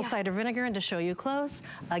benefits of apple cider vinegar. And to show you close,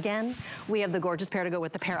 again, we have the gorgeous pear to go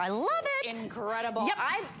with the pear. I love it. Incredible. Yep.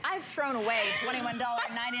 I've thrown away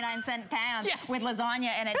 $21.99 pans with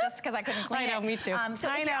lasagna in it just because I couldn't clean it. I know, me too. So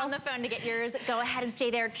if you're on the phone to get yours, go ahead and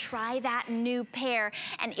stay there. Try that new pear.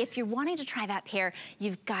 And if you're wanting to try that pear,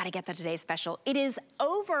 you've got to get the Today Special. It is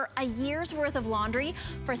over a year's worth of laundry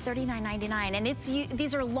for $39.99. And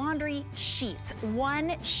these are laundry sheets,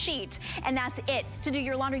 one sheet, and that's it. To do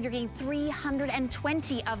your laundry, you're getting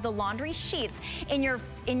 320 of the laundry sheets in your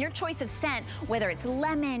choice of scent, whether it's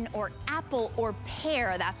lemon or apple or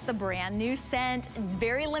pear. That's the brand new scent. It's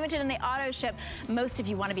very limited in the auto ship. Most of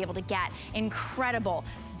you want to be able to get incredible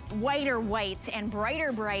whiter whites and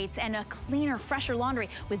brighter brights and a cleaner, fresher laundry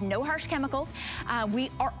with no harsh chemicals.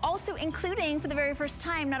 We are also including, for the very first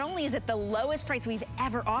time, not only is it the lowest price we've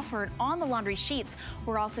ever offered on the laundry sheets,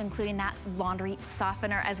 we're also including that laundry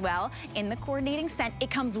softener as well in the coordinating scent.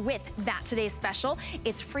 It comes with that Today's Special.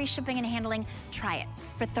 It's free shipping and handling. Try it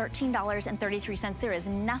for $13.33. There is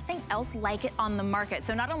nothing else like it on the market.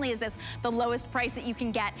 So not only is this the lowest price that you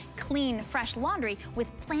can get clean, fresh laundry with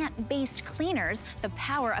plant-based cleaners, the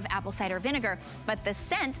power of apple cider vinegar, but the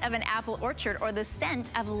scent of an apple orchard, or the scent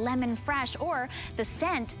of lemon fresh, or the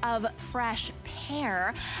scent of fresh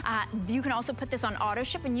pear. You can also put this on auto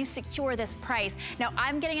ship and you secure this price. Now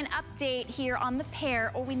I'm getting an update here on the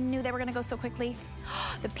pear. Oh, we knew they were gonna go so quickly.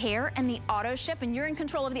 The pear and the auto ship, and you're in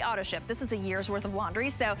control of the auto ship. This is a year's worth of laundry,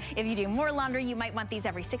 so if you do more laundry, you might want these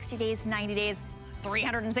every 60 days, 90 days,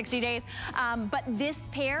 360 days. But this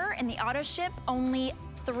pear and the auto ship, only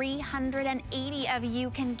 380 of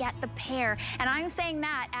you can get the pear. And I'm saying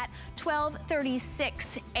that at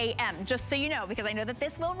 12:36 a.m., just so you know, because I know that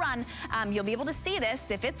this will run. You'll be able to see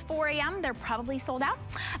this. If it's 4 a.m., they're probably sold out.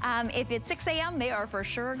 If it's 6 a.m., they are for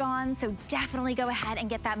sure gone. So definitely go ahead and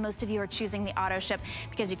get that. Most of you are choosing the auto ship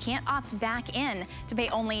because you can't opt back in to pay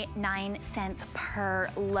only 9 cents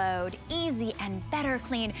per load. Easy and better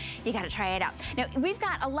clean. You got to try it out. Now, we've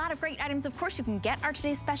got a lot of great items. Of course, you can get our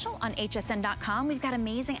Today's Special on hsn.com. We've got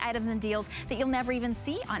amazing items and deals that you'll never even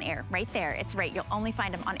see on air. Right there. It's right. You'll only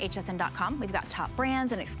find them on hsn.com. We've got top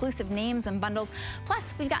brands and exclusive names and bundles.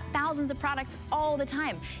 Plus, we've got thousands of products all the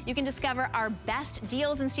time. You can discover our best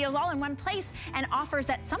deals and steals all in one place, and offers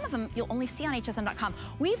that some of them you'll only see on hsn.com.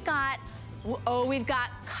 We've got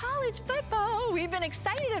college football. We've been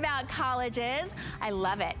excited about colleges. I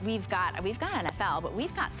love it. We've got NFL, but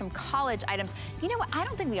we've got some college items. You know what? I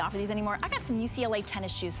don't think we offer these anymore. I got some UCLA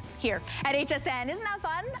tennis shoes here at HSN. Isn't that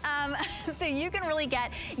fun? So you can really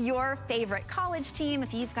get your favorite college team.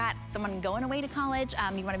 If you've got someone going away to college,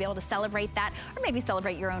 you want to be able to celebrate that, or maybe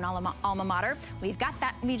celebrate your own alma mater. We've got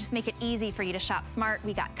that. We just make it easy for you to shop smart.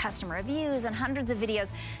 We got customer reviews and hundreds of videos,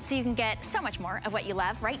 so you can get so much more of what you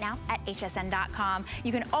love right now at HSN.com.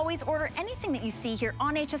 You can always order anything that you see here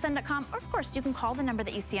on hsn.com, or of course you can call the number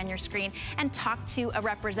that you see on your screen and talk to a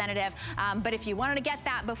representative. But if you wanted to get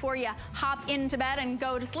that before you hop into bed and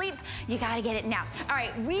go to sleep, you got to get it now. All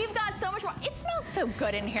right, we've got so much more. It smells so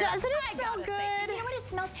good in here. Doesn't it smell good? You know what it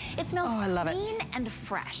smells? It smells clean and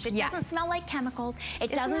fresh. It doesn't smell like chemicals.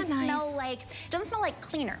 It doesn't smell like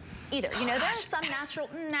cleaner either. You know, there are some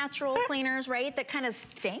natural cleaners, right, that kind of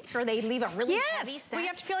stink, or they leave a really heavy scent. Well, you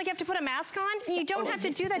have to feel like you have to put a mask on. You don't have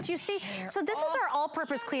to do that. You see, so this is our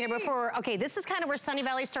all-purpose cleaner before. Okay, this is kind of where Sunny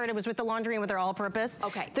Valley started, was with the laundry and with their all-purpose.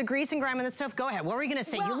 Okay. The grease and grime and the stuff. Go ahead. What were you going to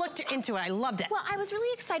say? You looked into it. I loved it. Well, I was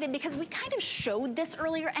really excited because we kind of showed this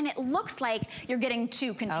earlier, and it looks like you're getting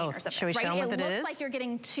 2 containers of this, should we show them what it is? It looks like you're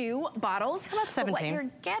getting 2 bottles. How about 17? But what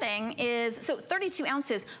you're getting is, so 32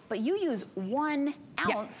 ounces, but you use 1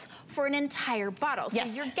 ounce for an entire bottle. So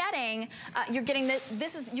you're getting you're getting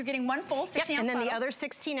 1 full 16 ounce and then bottle. the other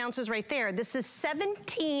 16 ounces right there. This is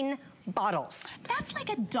 17 bottles. That's like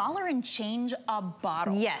 $1 and change a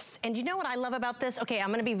bottle. Yes, and you know what I love about this? Okay, I'm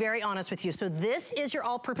gonna be very honest with you. So this is your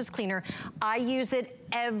all-purpose cleaner. I use it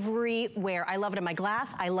everywhere. I love it in my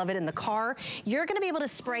glass. I love it in the car. You're gonna be able to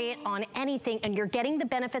spray it on anything, and you're getting the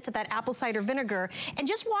benefits of that apple cider vinegar. And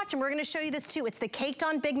just watch, and we're gonna show you this too. It's the caked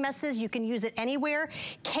on big messes. You can use it anywhere.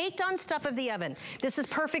 Caked on stuff of the oven. This is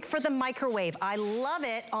perfect for the microwave. I love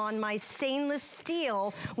it on my stainless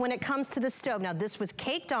steel when it comes to the stove. Now this was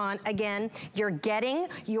caked on. Again, you're getting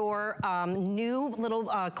your new little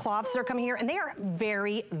cloths that are coming here, and they are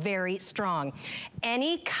very, very strong.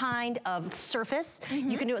 Any kind of surface,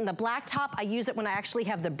 you can do it in the blacktop. I use it when I actually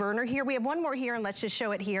have the burner here. We have one more here, and let's just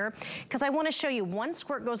show it here, because I want to show you one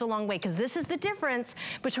squirt goes a long way, because this is the difference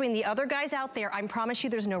between the other guys out there. I promise you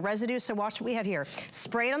there's no residue, so watch what we have here.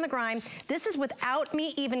 Spray it on the grime. This is without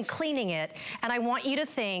me even cleaning it, and I want you to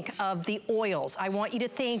think of the oils. I want you to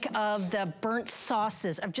think of the burnt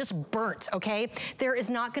sauces, of just burnt, okay? There is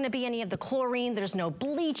not gonna be any of the chlorine, there's no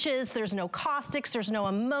bleaches, there's no caustics, there's no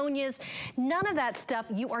ammonias, none of that stuff.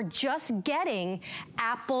 You are just getting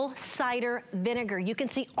apple cider vinegar. You can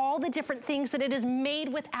see all the different things that it is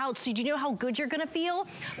made without, so do you know how good you're gonna feel?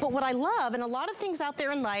 But what I love, and a lot of things out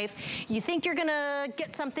there in life, you think you're gonna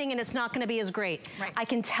get something and it's not gonna be as great. Right. I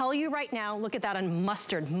can tell you right now, look at that on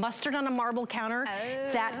mustard. Mustard on a marble counter,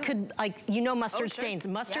 that could, like, you know, mustard stains.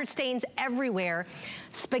 Mustard stains everywhere.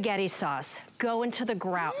 Spaghetti sauce, go into the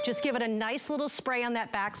grout. Just give it a nice little spray on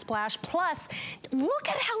that backsplash. Plus, look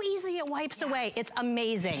at how easy it wipes away. It's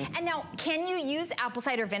amazing. And now, can you use apple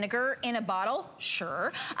cider vinegar in a bottle?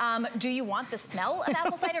 Sure. Do you want the smell of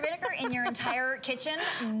apple cider vinegar in your entire kitchen?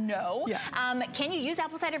 No. Can you use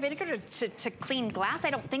apple cider vinegar to clean glass? I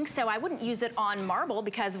don't think so. I wouldn't use it on marble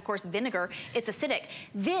because, of course, vinegar, it's acidic.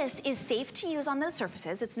 This is safe to use on those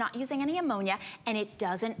surfaces. It's not using any ammonia, and it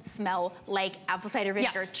doesn't smell like apple cider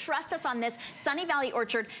vinegar. Trust us on this. Sunny Valley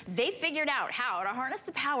Orchard, they figured out how to harness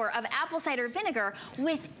the power of apple cider vinegar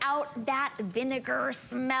without that vinegar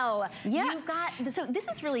smell. You've got, so this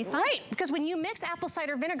is really science. Right, because when you mix apple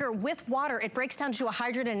cider vinegar with water, it breaks down to a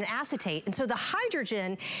hydrogen and acetate. And so the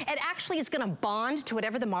hydrogen, it actually is gonna bond to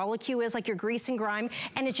whatever the molecule is, like your grease and grime,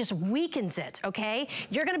 and it just weakens it, okay?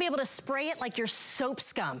 You're gonna be able to spray it like your soap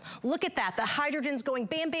scum. Look at that, the hydrogen's going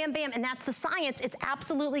bam, bam, bam, and that's the science. It's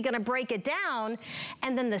absolutely gonna break it down.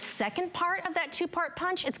 And then the second part of that two-part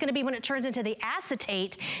punch, it's gonna be when it turns into the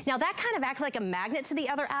acetate. Now that kind of acts like a magnet to the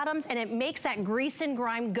other atoms, and it makes that grease and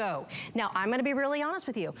grime go. Now I'm gonna be really honest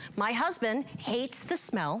with you. My husband hates the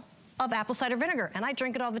smell of apple cider vinegar, and I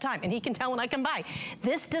drink it all the time, and he can tell when I come by.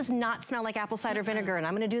 This does not smell like apple cider vinegar, and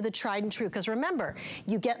I'm gonna do the tried and true, because remember,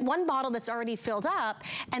 you get one bottle that's already filled up,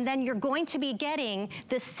 and then you're going to be getting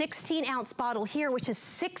this 16-ounce bottle here, which is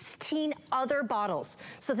 16 other bottles.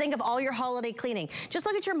 So think of all your holiday cleaning. Just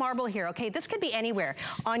look at your marble here, okay? This could be anywhere.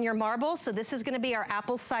 On your marble, so this is gonna be our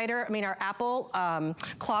apple cider, our apple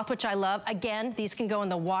cloth, which I love. Again, these can go in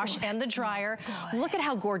the wash and the dryer. Look at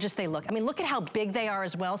how gorgeous they look. I mean, look at how big they are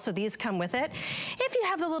as well, so these come with it. If you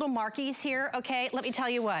have the little markies here, okay, let me tell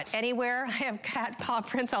you what, anywhere, I have cat paw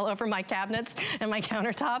prints all over my cabinets and my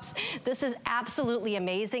countertops. This is absolutely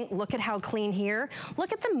amazing. Look at how clean here.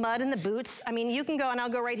 Look at the mud in the boots. I mean, you can go, and I'll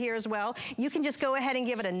go right here as well. You can just go ahead and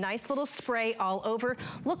give it a nice little spray all over.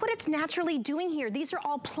 Look what it's naturally doing here. These are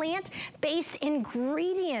all plant-based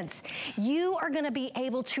ingredients. You are gonna be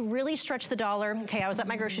able to really stretch the dollar. Okay, I was at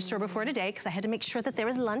my grocery store before today because I had to make sure that there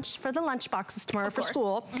was lunch for the lunch boxes tomorrow for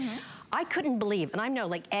school. I couldn't believe, and I know,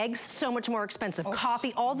 like eggs, so much more expensive,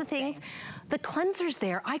 coffee, all the things. The cleansers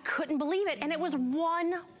there, I couldn't believe it, and it was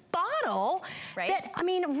one bottle that, I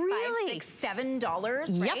mean, really. $5, $6,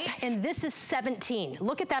 $7, right? Yep, and this is 17.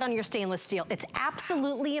 Look at that on your stainless steel. It's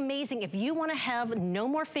absolutely amazing. If you wanna have no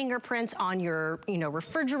more fingerprints on your,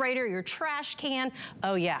 refrigerator, your trash can,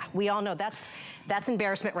 oh yeah, we all know that's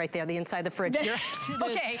embarrassment right there, the inside the fridge.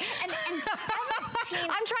 Okay. And 17.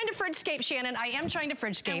 I'm trying to fridge-scape, Shannon. I am trying to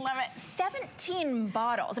fridge-scape. I love it. 17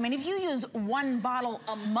 bottles. I mean, if you use one bottle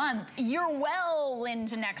a month, you're well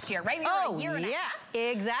into next year, right? You're a year and a half.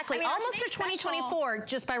 Exactly. I mean, almost to 2024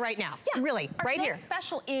 just by right now. Yeah. Really, right here. Our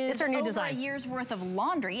special is it's our new over design. A year's worth of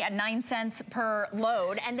laundry at 9 cents per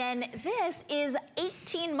load. And then this is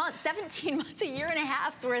 18 months, 17 months, a year and a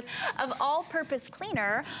half's worth of all-purpose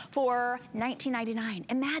cleaner for $19.99.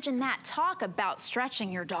 Imagine that. Talk about stretching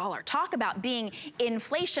your dollar. Talk about being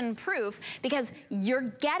inflation-proof, because you're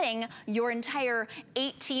getting your entire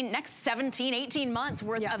 18 months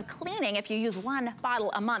worth of cleaning if you use one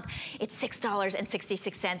bottle a month. It's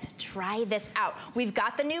 $6.66. Try this out. We've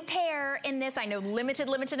got the new pear in this. I know limited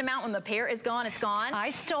amount. When the pear is gone, it's gone.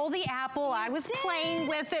 I stole the apple. I was playing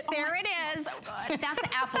with it. There it is. So good. That's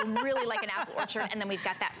the apple, really like an apple orchard. And then we've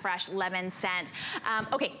got that fresh lemon scent.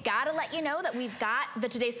 Okay, gotta let you know that we've got the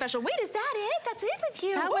Today Special. Wait, is that it? That's it with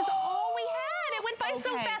you? That was all we had. It went by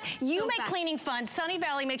so fast. You make cleaning fun. Sunny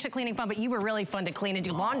Valley makes your cleaning fun, but you were really fun to clean and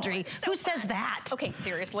do laundry. Who says that? Okay,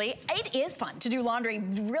 seriously, it is fun to do laundry.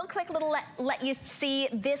 Real quick, let you see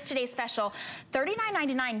this today's special.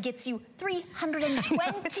 $39.99 gets you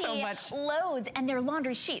 320 so much. loads, and they're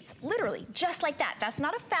laundry sheets, literally, just like that. That's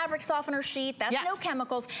not a fabric softener sheet. That's no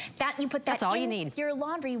chemicals. That you put that That's all in you need. Your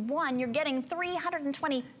laundry. One, you're getting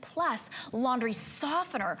 320 plus laundry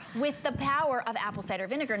softener with the power of apple cider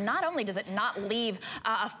vinegar. Not only does it not leave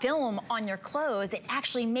a film on your clothes, it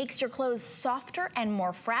actually makes your clothes softer and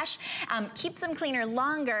more fresh, keeps them cleaner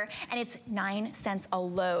longer, and it's 9 cents a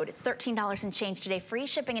load. It's $13 and change today, free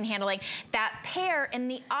shipping and handling. That pair in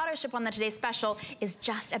the auto ship on the today's special is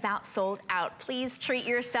just about sold out. Please treat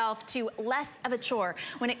yourself to less of a chore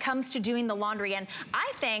when it comes to doing the laundry. And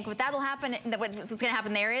I think what's gonna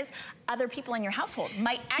happen there is other people in your household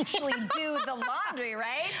might actually do the laundry,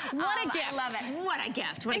 right? What a gift. I love it. What a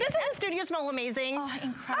gift. And doesn't the studio smell amazing? Oh,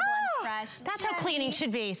 incredible and fresh. That's how cleaning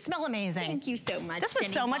should be. Smell amazing. Thank you so much. This was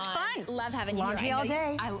so much fun. Love having you laundry here. all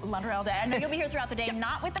day. Laundry all day. I know you'll be here throughout the day,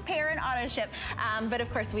 not with the pair and auto ship, but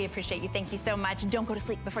of course we appreciate you. Thank you so much. Don't go to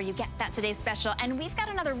sleep before you get that today's special. And we've got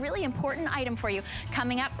another really important item for you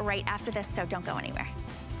coming up right after this, so don't go anywhere.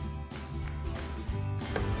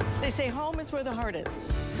 They say home is where the heart is.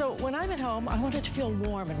 So when I'm at home, I want it to feel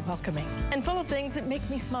warm and welcoming and full of things that make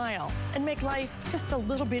me smile and make life just a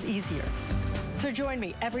little bit easier. So join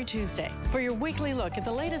me every Tuesday for your weekly look at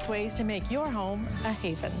the latest ways to make your home a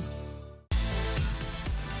haven.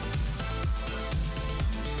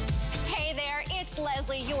 It's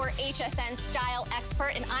Leslie, your HSN style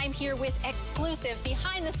expert, and I'm here with exclusive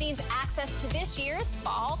behind-the-scenes access to this year's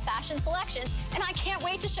fall fashion selections, and I can't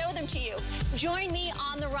wait to show them to you. Join me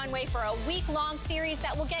on the runway for a week-long series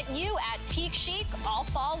that will get you at peak chic all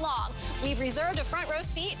fall long. We've reserved a front row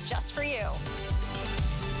seat just for you.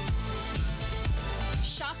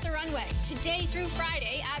 Shop the runway today through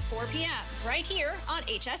Friday at 4 p.m. right here on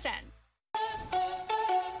HSN.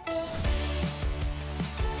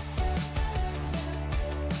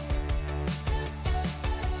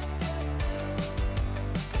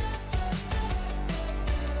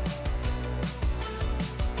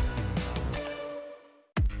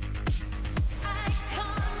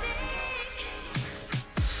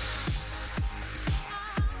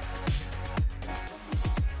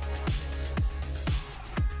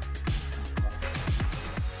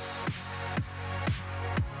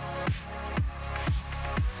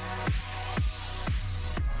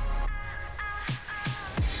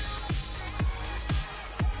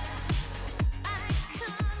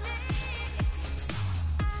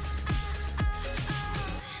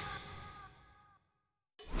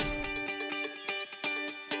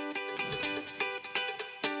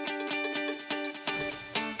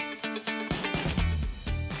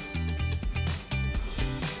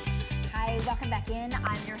 Welcome back in.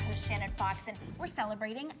 I'm your host, Shannon Fox, and we're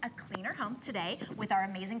celebrating a cleaner home today with our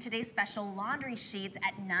amazing today's special laundry sheets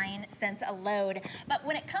at 9 cents a load. But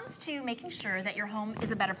when it comes to making sure that your home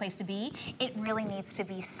is a better place to be, it really needs to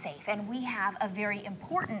be safe. And we have a very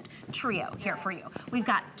important trio here for you. We've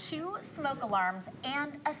got 2 smoke alarms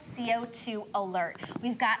and a CO2 alert.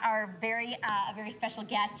 We've got our very special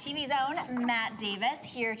guest, TV Zone, Matt Davis,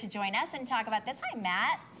 here to join us and talk about this. Hi,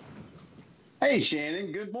 Matt. Hey,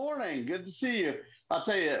 Shannon. Good morning. Good to see you. I'll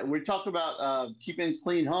tell you, we talk about keeping a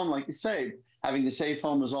clean home, like you say. Having a safe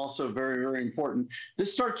home is also very, very important.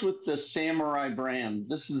 This starts with the Samurai brand.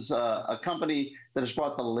 This is a company that has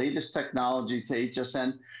brought the latest technology to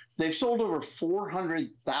HSN. They've sold over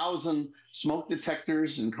 400,000 smoke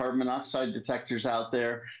detectors and carbon monoxide detectors out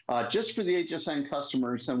there just for the HSN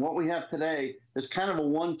customers. And what we have today is kind of a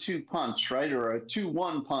 1-2 punch, right? Or a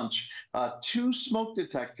 2-1 punch. 2 smoke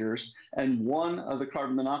detectors and 1 of the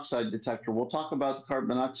carbon monoxide detector. We'll talk about the carbon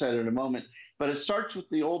monoxide in a moment. But it starts with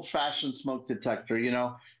the old-fashioned smoke detector. You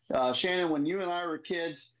know, Shannon, when you and I were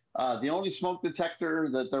kids, the only smoke detector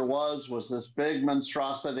that there was this big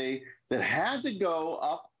monstrosity that had to go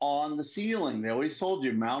up on the ceiling. They always told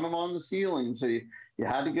you, mount them on the ceiling. So you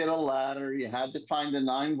had to get a ladder. You had to find a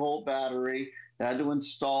 9-volt battery. You had to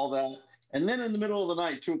install that. And then in the middle of the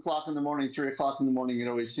night, 2 o'clock in the morning, 3 o'clock in the morning, it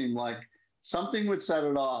always seemed like something would set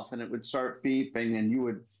it off and it would start beeping and you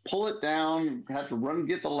would pull it down, have to run and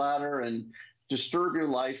get the ladder and disturb your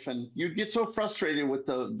life. And you'd get so frustrated with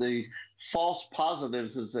the false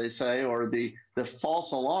positives, as they say, or the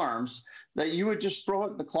false alarms, that you would just throw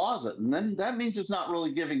it in the closet. And then that means it's not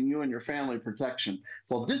really giving you and your family protection.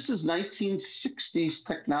 Well, this is 1960s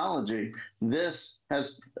technology. This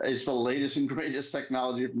is the latest and greatest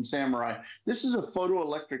technology from Samurai. This is a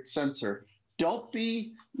photoelectric sensor. Don't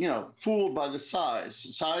be, fooled by the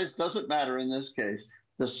size. Size doesn't matter in this case.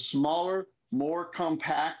 The smaller, more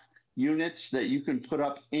compact units that you can put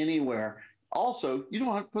up anywhere. Also, you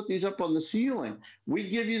don't have to put these up on the ceiling. We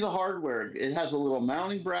give you the hardware. It has a little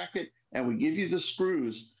mounting bracket, and we give you the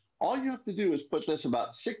screws. All you have to do is put this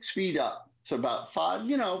about 6 feet up. So about 5,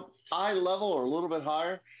 eye level or a little bit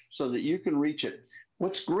higher so that you can reach it.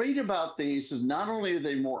 What's great about these is not only are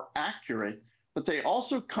they more accurate, but they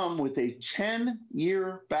also come with a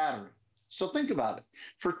 10-year battery. So think about it.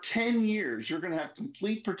 For 10 years, you're going to have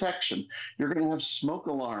complete protection. You're going to have smoke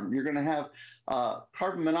alarm. You're going to have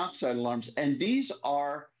carbon monoxide alarms. And these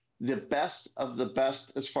are the best of the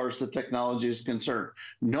best as far as the technology is concerned.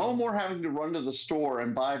 No more having to run to the store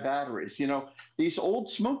and buy batteries. These old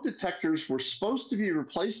smoke detectors were supposed to be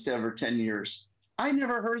replaced every 10 years. I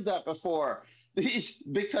never heard that before.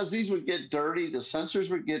 Because these would get dirty, the sensors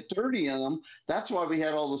would get dirty in them. That's why we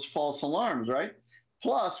had all those false alarms, right?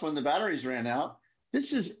 Plus, when the batteries ran out,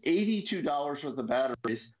 this is $82 worth of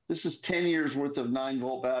batteries. This is 10 years worth of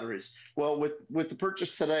 9-volt batteries. Well, with the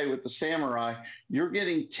purchase today with the Samurai, you're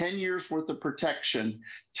getting 10 years worth of protection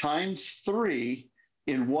times 3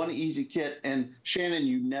 in one easy kit. And Shannon,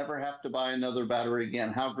 you never have to buy another battery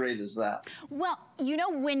again. How great is that? Well,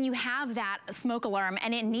 when you have that smoke alarm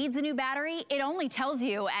and it needs a new battery, it only tells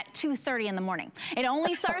you at 2:30 in the morning. It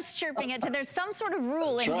only starts chirping it. So there's some sort of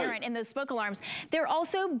rule inherent in those smoke alarms. They're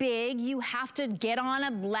also big. You have to get on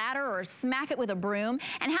a ladder or smack it with a broom.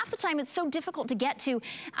 And half the time it's so difficult to get to.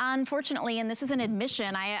 Unfortunately, and this is an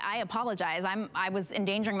admission, I apologize. I was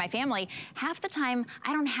endangering my family. Half the time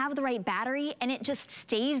I don't have the right battery and it just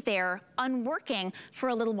stays there unworking for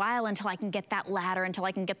a little while until I can get that ladder, until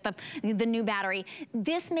I can get the new battery.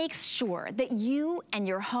 This makes sure that you and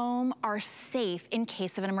your home are safe in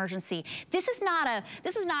case of an emergency. This is not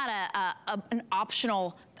an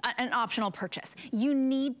optional purchase. You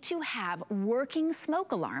need to have working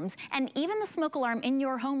smoke alarms, and even the smoke alarm in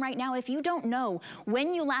your home right now, if you don't know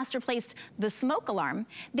when you last replaced the smoke alarm,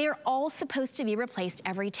 they're all supposed to be replaced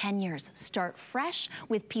every 10 years. Start fresh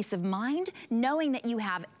with peace of mind, knowing that you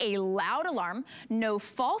have a loud alarm, no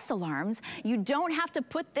false alarms. You don't have to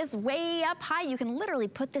put this way up high. You can literally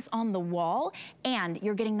put this on the wall, and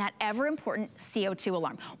you're getting that ever important CO2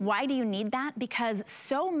 alarm. Why do you need that? Because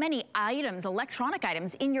so many items, electronic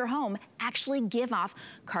items in your home actually give off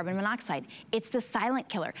carbon monoxide. It's the silent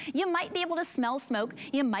killer. You might be able to smell smoke,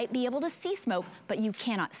 you might be able to see smoke, but you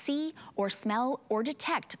cannot see or smell or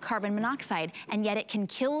detect carbon monoxide, and yet it can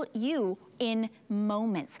kill you in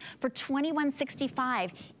moments. For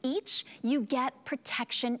 $21.65 each, you get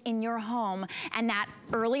protection in your home and that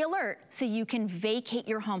early alert so you can vacate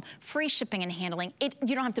your home. Free shipping and handling.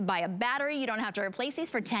 You don't have to buy a battery, you don't have to replace these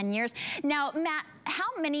for 10 years. Now, Matt, how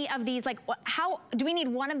many of these, how do we need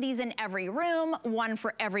one of these in every room, one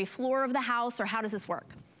for every floor of the house, or how does this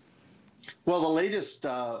work? Well, the latest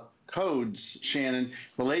codes, Shannon,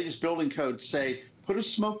 the latest building codes say put a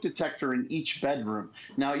smoke detector in each bedroom.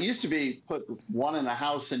 Now, it used to be put one in a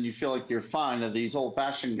house and you feel like you're fine, of these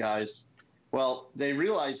old-fashioned guys. Well, they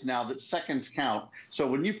realize now that seconds count. So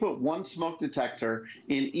when you put one smoke detector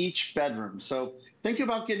in each bedroom, so think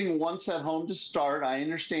about getting one set home to start. I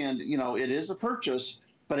understand, it is a purchase,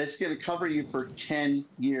 but it's going to cover you for 10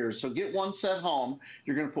 years. So get one set home.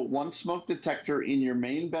 You're going to put one smoke detector in your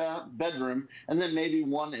main bedroom, and then maybe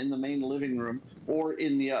one in the main living room, or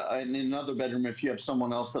in another bedroom if you have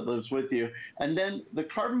someone else that lives with you. And then the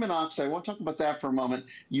carbon monoxide, I want to talk about that for a moment.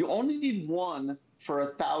 You only need one for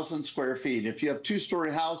 1,000 square feet. If you have a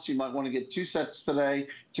 2-story house, you might want to get 2 sets today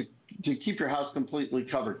to keep your house completely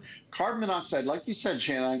covered. Carbon monoxide, like you said,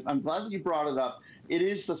 Shannon, I'm glad that you brought it up. It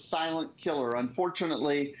is the silent killer.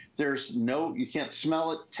 Unfortunately, you can't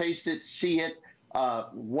smell it, taste it, see it.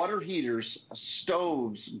 Water heaters,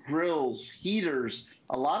 stoves, grills, heaters,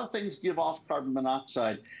 a lot of things give off carbon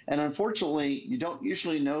monoxide. And unfortunately, you don't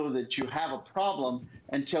usually know that you have a problem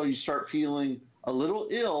until you start feeling a little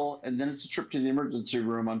ill, and then it's a trip to the emergency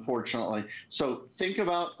room, unfortunately. So think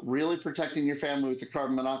about really protecting your family with the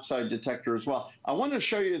carbon monoxide detector as well. I want to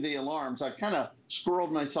show you the alarms. I kind of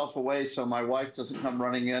squirreled myself away so my wife doesn't come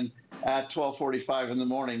running in at 12:45 in the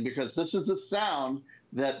morning, because this is the sound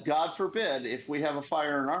that, God forbid, if we have a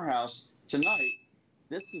fire in our house tonight,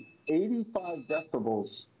 this is 85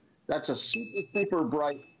 decibels. That's a super, super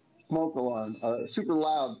bright smoke alarm, super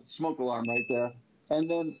loud smoke alarm right there. And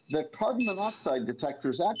then the carbon monoxide detector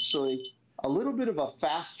is actually a little bit of a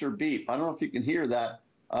faster beep. I don't know if you can hear that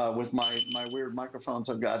with my weird microphones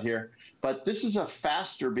I've got here, but this is a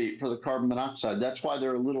faster beep for the carbon monoxide. That's why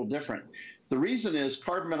they're a little different. The reason is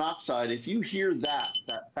carbon monoxide, if you hear that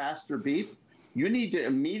faster beep, you need to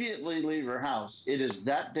immediately leave your house. It is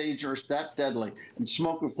that dangerous, that deadly. And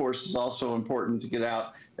smoke, of course, is also important to get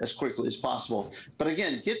out as quickly as possible. But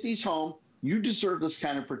again, get these home. You deserve this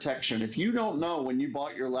kind of protection. If you don't know when you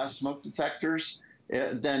bought your last smoke detectors,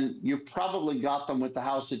 then you probably got them with the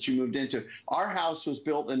house that you moved into. Our house was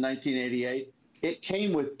built in 1988. It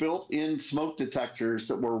came with built-in smoke detectors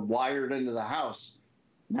that were wired into the house.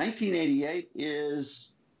 1988 is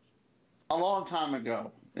a long time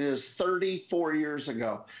ago. It is 34 years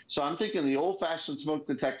ago. So I'm thinking the old-fashioned smoke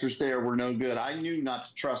detectors there were no good. I knew not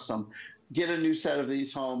to trust them. Get a new set of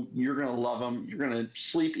these home. You're going to love them. You're going to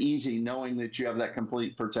sleep easy knowing that you have that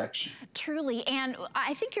complete protection. Truly. And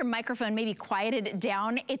I think your microphone maybe quieted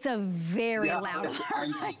down. It's a very loud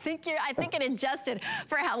alarm. I think it adjusted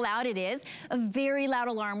for how loud it is. A very loud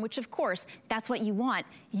alarm, which of course, that's what you want.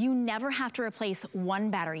 You never have to replace one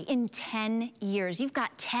battery in 10 years. You've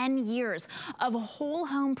got 10 years of whole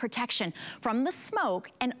home protection from the smoke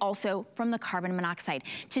and also from the carbon monoxide.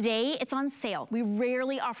 Today, it's on sale. We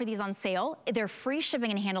rarely offer these on sale. They're free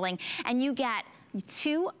shipping and handling, and you get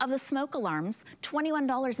 2 of the smoke alarms,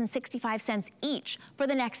 $21.65 each for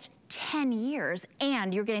the next 10 years,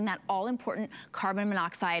 and you're getting that all-important carbon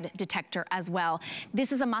monoxide detector as well.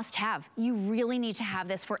 This is a must-have. You really need to have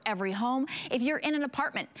this for every home. If you're in an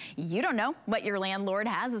apartment, you don't know what your landlord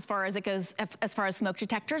has as far as it goes, as far as smoke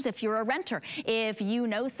detectors. If you're a renter, if you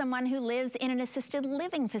know someone who lives in an assisted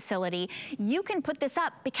living facility, you can put this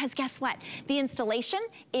up because guess what? The installation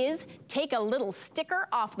is take a little sticker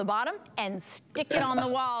off the bottom and stick it on the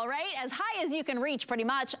wall, right? As high as you can reach, pretty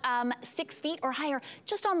much, 6 feet or higher,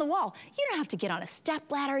 just on the wall. You don't have to get on a step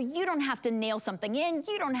ladder. You don't have to nail something in.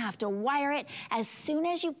 You don't have to wire it. As soon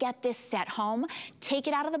as you get this set home, take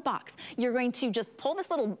it out of the box. You're going to just pull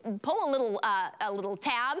a little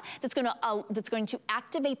tab that's going to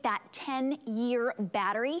activate that 10-year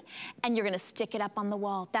battery, and you're going to stick it up on the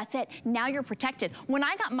wall. That's it. Now you're protected. When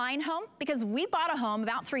I got mine home, because we bought a home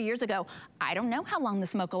about 3 years ago, I don't know how long the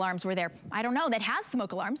smoke alarms were there. I don't know. That has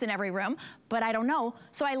smoke alarms in every room, but I don't know.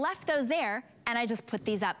 So I left those there, and I just put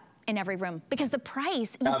these up in every room because the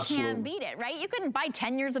price, you can't beat it, right? You couldn't buy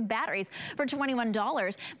 10 years of batteries for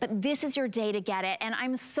 $21, but this is your day to get it. And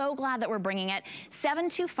I'm so glad that we're bringing it.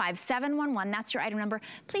 725-711, that's your item number.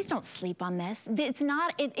 Please don't sleep on this. It's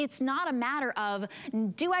not a matter of,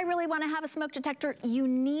 do I really want to have a smoke detector? You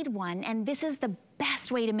need one, and this is the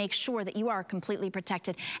best way to make sure that you are completely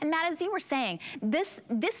protected. And Matt, as you were saying, this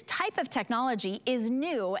type of technology is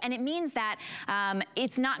new, and it means that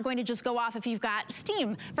it's not going to just go off if you've got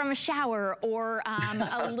steam from a shower or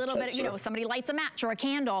a little bit, you know, somebody lights a match or a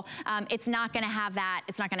candle. It's not going to have that.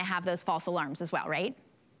 It's not going to have those false alarms as well, right?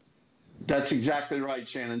 That's exactly right,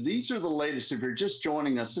 Shannon. These are the latest. If you're just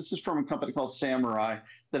joining us, this is from a company called Samurai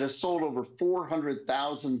that has sold over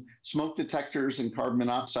 400,000 smoke detectors and carbon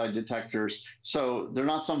monoxide detectors. So they're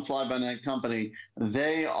not some fly-by-night company.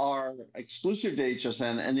 They are exclusive to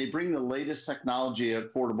HSN, and they bring the latest technology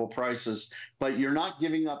at affordable prices. But you're not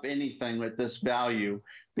giving up anything with this value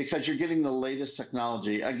because you're getting the latest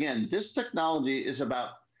technology. Again, this technology is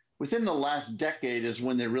about within the last decade is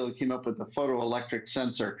when they really came up with the photoelectric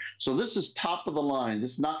sensor. So this is top of the line.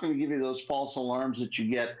 This is not going to give you those false alarms that you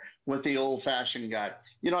get with the old-fashioned guy.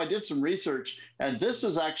 You know, I did some research, and this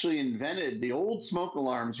is actually invented. The old smoke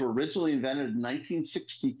alarms were originally invented in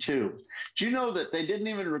 1962. Do you know that they didn't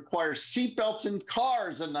even require seatbelts in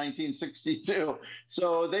cars in 1962?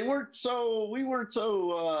 So we weren't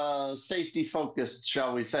so safety focused,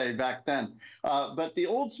 shall we say, back then. But the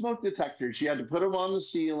old smoke detectors, you had to put them on the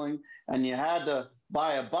ceiling, and you had to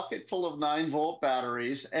buy a bucket full of 9-volt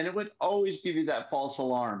batteries, and it would always give you that false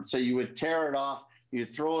alarm. So you would tear it off, you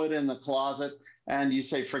throw it in the closet, and you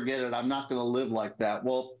say, forget it, I'm not going to live like that.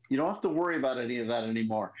 Well, you don't have to worry about any of that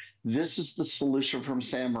anymore. This is the solution from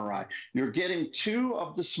Samurai. You're getting 2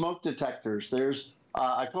 of the smoke detectors. There's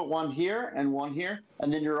I put one here, and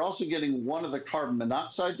then you're also getting one of the carbon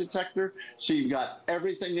monoxide detector. So you've got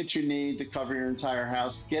everything that you need to cover your entire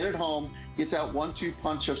house. Get it home, get that 1-2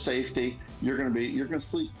 punch of safety. You're gonna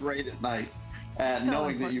sleep great at night. And so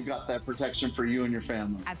knowing that you've got that protection for you and your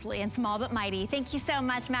family. Absolutely, and small but mighty. Thank you so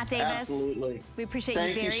much, Matt Davis. Absolutely. We appreciate you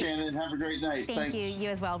very much. Thank you, Shannon. Have a great night. Thank you. You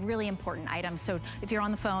as well. Really important item. So if you're on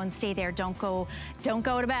the phone, stay there. Don't go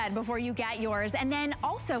to bed before you get yours. And then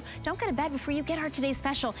also, don't go to bed before you get our today's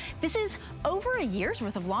special. This is over a year's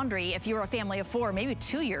worth of laundry if you're a family of 4, maybe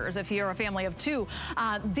 2 years if you're a family of 2.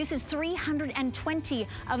 This is 320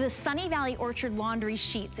 of the Sunny Valley Orchard laundry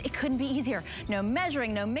sheets. It couldn't be easier. No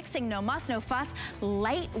measuring, no mixing, no muss, no fuss.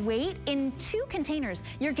 Lightweight in 2 containers.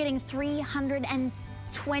 You're getting 360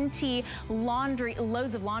 20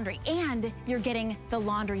 loads of laundry, and you're getting the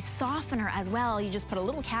laundry softener as well. You just put a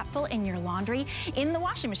little capful in your laundry in the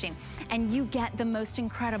washing machine, and you get the most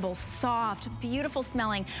incredible, soft, beautiful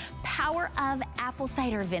smelling power of apple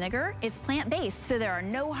cider vinegar. It's plant-based, so there are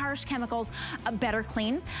no harsh chemicals, better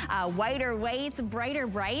clean, whiter whites, brighter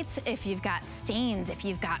brights. If you've got stains, if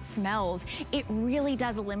you've got smells, it really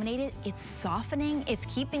does eliminate it. It's softening, it's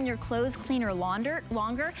keeping your clothes cleaner longer,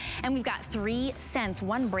 and we've got 3 scents,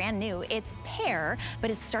 one brand new. It's pear, but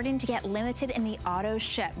it's starting to get limited in the auto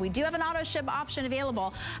ship. We do have an auto ship option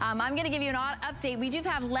available. I'm gonna give you an update. We do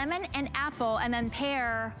have lemon and apple, and then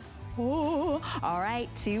pear. Ooh, all right,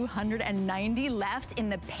 290 left in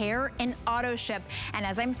the pear and auto ship. And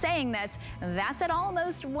as I'm saying this, that's at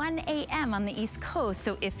almost 1 a.m. on the East Coast.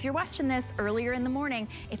 So if you're watching this earlier in the morning,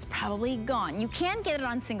 it's probably gone. You can get it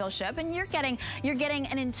on single ship, and you're getting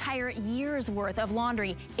an entire year's worth of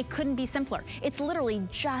laundry. It couldn't be simpler. It's literally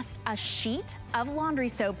just a sheet of laundry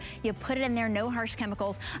soap. You put it in there, no harsh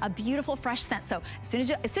chemicals, a beautiful fresh scent. So as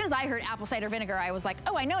soon as I heard apple cider vinegar, I was like,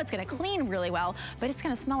 oh, I know it's gonna clean really well, but it's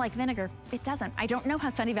gonna smell like vinegar. It doesn't. I don't know how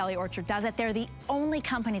Sunny Valley Orchard does it. They're the only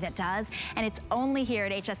company that does, and it's only here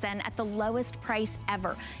at HSN at the lowest price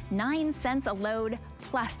ever. 9 cents a load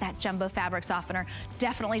plus that jumbo fabric softener.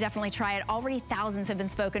 Definitely try it. Already thousands have been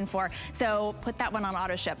spoken for, so put that one on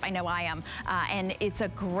auto ship. I know I am, and it's a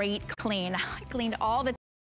great clean. I cleaned all the